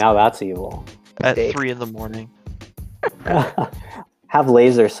 See, now that's evil. At 3 a.m. Have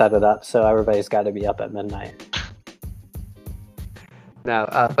laser set it up so everybody's got to be up at midnight. No,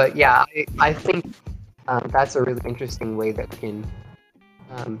 but yeah, I think that's a really interesting way that we can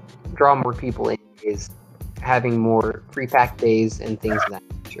draw more people in, is having more free pack days and things of that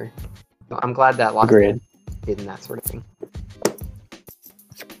nature. So I'm glad that lots of people did that sort of thing.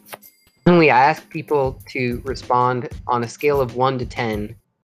 Finally, I asked people to respond on a scale of 1 to 10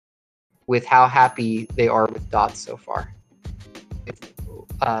 with how happy they are with dots so far.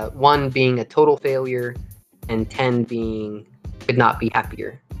 1 being a total failure and 10 being could not be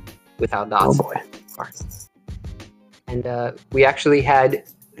happier with how dots are. And we actually had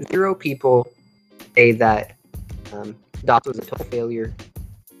 0 people say that dots was a total failure.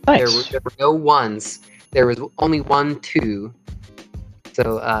 Nice. There were no 1s. There was only 1, 2.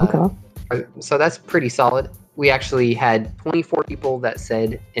 So so that's pretty solid. We actually had 24 people that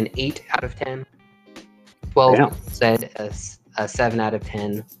said an 8 out of 10. 12 people said a 7 out of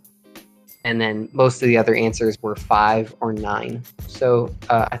 10. And then most of the other answers were 5 or 9. So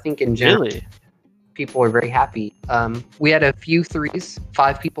I think in general, people are very happy. We had a few 3s.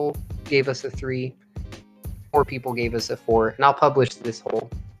 5 people gave us a 3. 4 people gave us a 4. And I'll publish this whole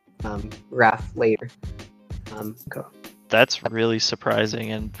graph later. Okay. That's really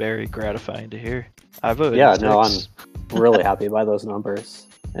surprising and very gratifying to hear. I voted Yeah, 6. no, I'm really happy by those numbers.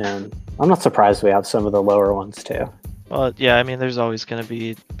 And I'm not surprised we have some of the lower ones too. Well, yeah, I mean, there's always going to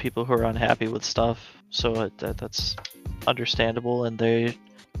be people who are unhappy with stuff, so that's understandable, and they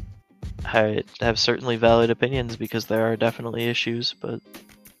have certainly valid opinions because there are definitely issues, but...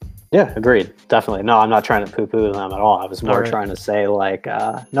 Yeah, agreed. Definitely. No, I'm not trying to poo-poo them at all. I was more trying to say, like,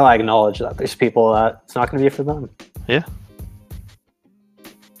 no, I acknowledge that there's people that it's not going to be for them. Yeah.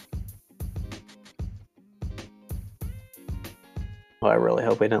 Well, I really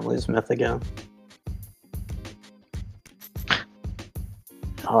hope we didn't lose Myth again.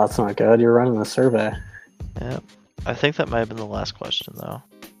 Oh, that's not good. You're running the survey. Yeah. I think that might have been the last question, though.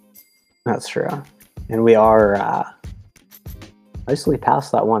 That's true. And we are nicely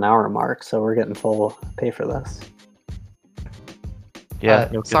past that 1 hour mark, so we're getting full pay for this.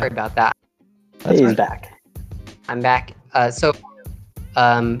 Yeah. Sorry about that. He's back. I'm back. So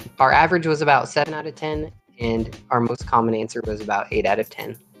our average was about 7 out of 10, and our most common answer was about 8 out of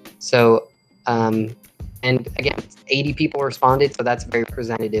 10. So, and again, 80 people responded, so that's very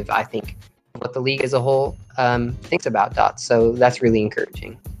representative, I think, of what the league as a whole thinks about dots. So that's really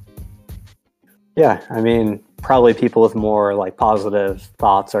encouraging. Yeah, I mean, probably people with more like positive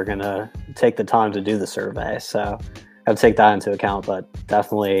thoughts are gonna take the time to do the survey, so I have to take that into account. But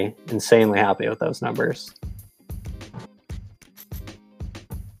definitely insanely happy with those numbers.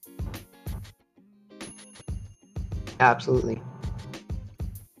 Absolutely.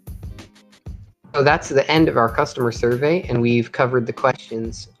 So that's the end of our customer survey, and we've covered the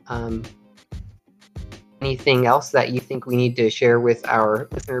questions. Anything else that you think we need to share with our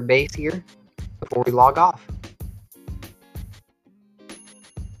listener base here before we log off?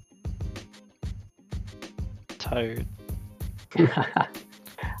 Tired.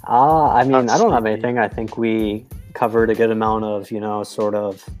 I mean, I don't have anything. I think we covered a good amount of, sort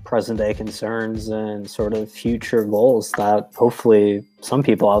of present day concerns and sort of future goals that hopefully some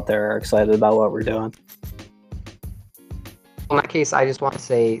people out there are excited about what we're doing. In that case, I just want to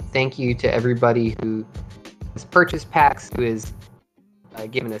say thank you to everybody who has purchased packs, who has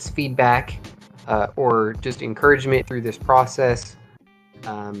given us feedback or just encouragement through this process.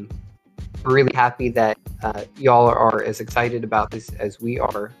 We're really happy that y'all are as excited about this as we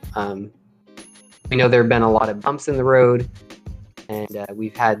are. We know there have been a lot of bumps in the road, and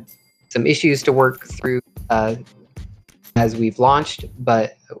we've had some issues to work through as we've launched,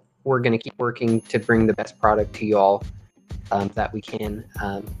 but we're going to keep working to bring the best product to y'all that we can.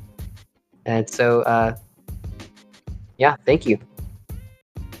 And so, yeah, thank you.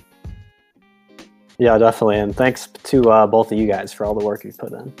 Yeah, definitely. And thanks to both of you guys for all the work you've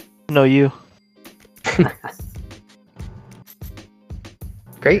put in. No, you.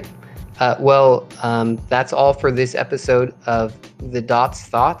 Great. Well, that's all for this episode of the Dots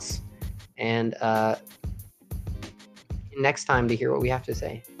Thoughts. And next time to hear what we have to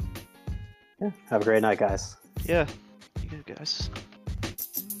say. Yeah. Have a great night, guys. Yeah. You guys.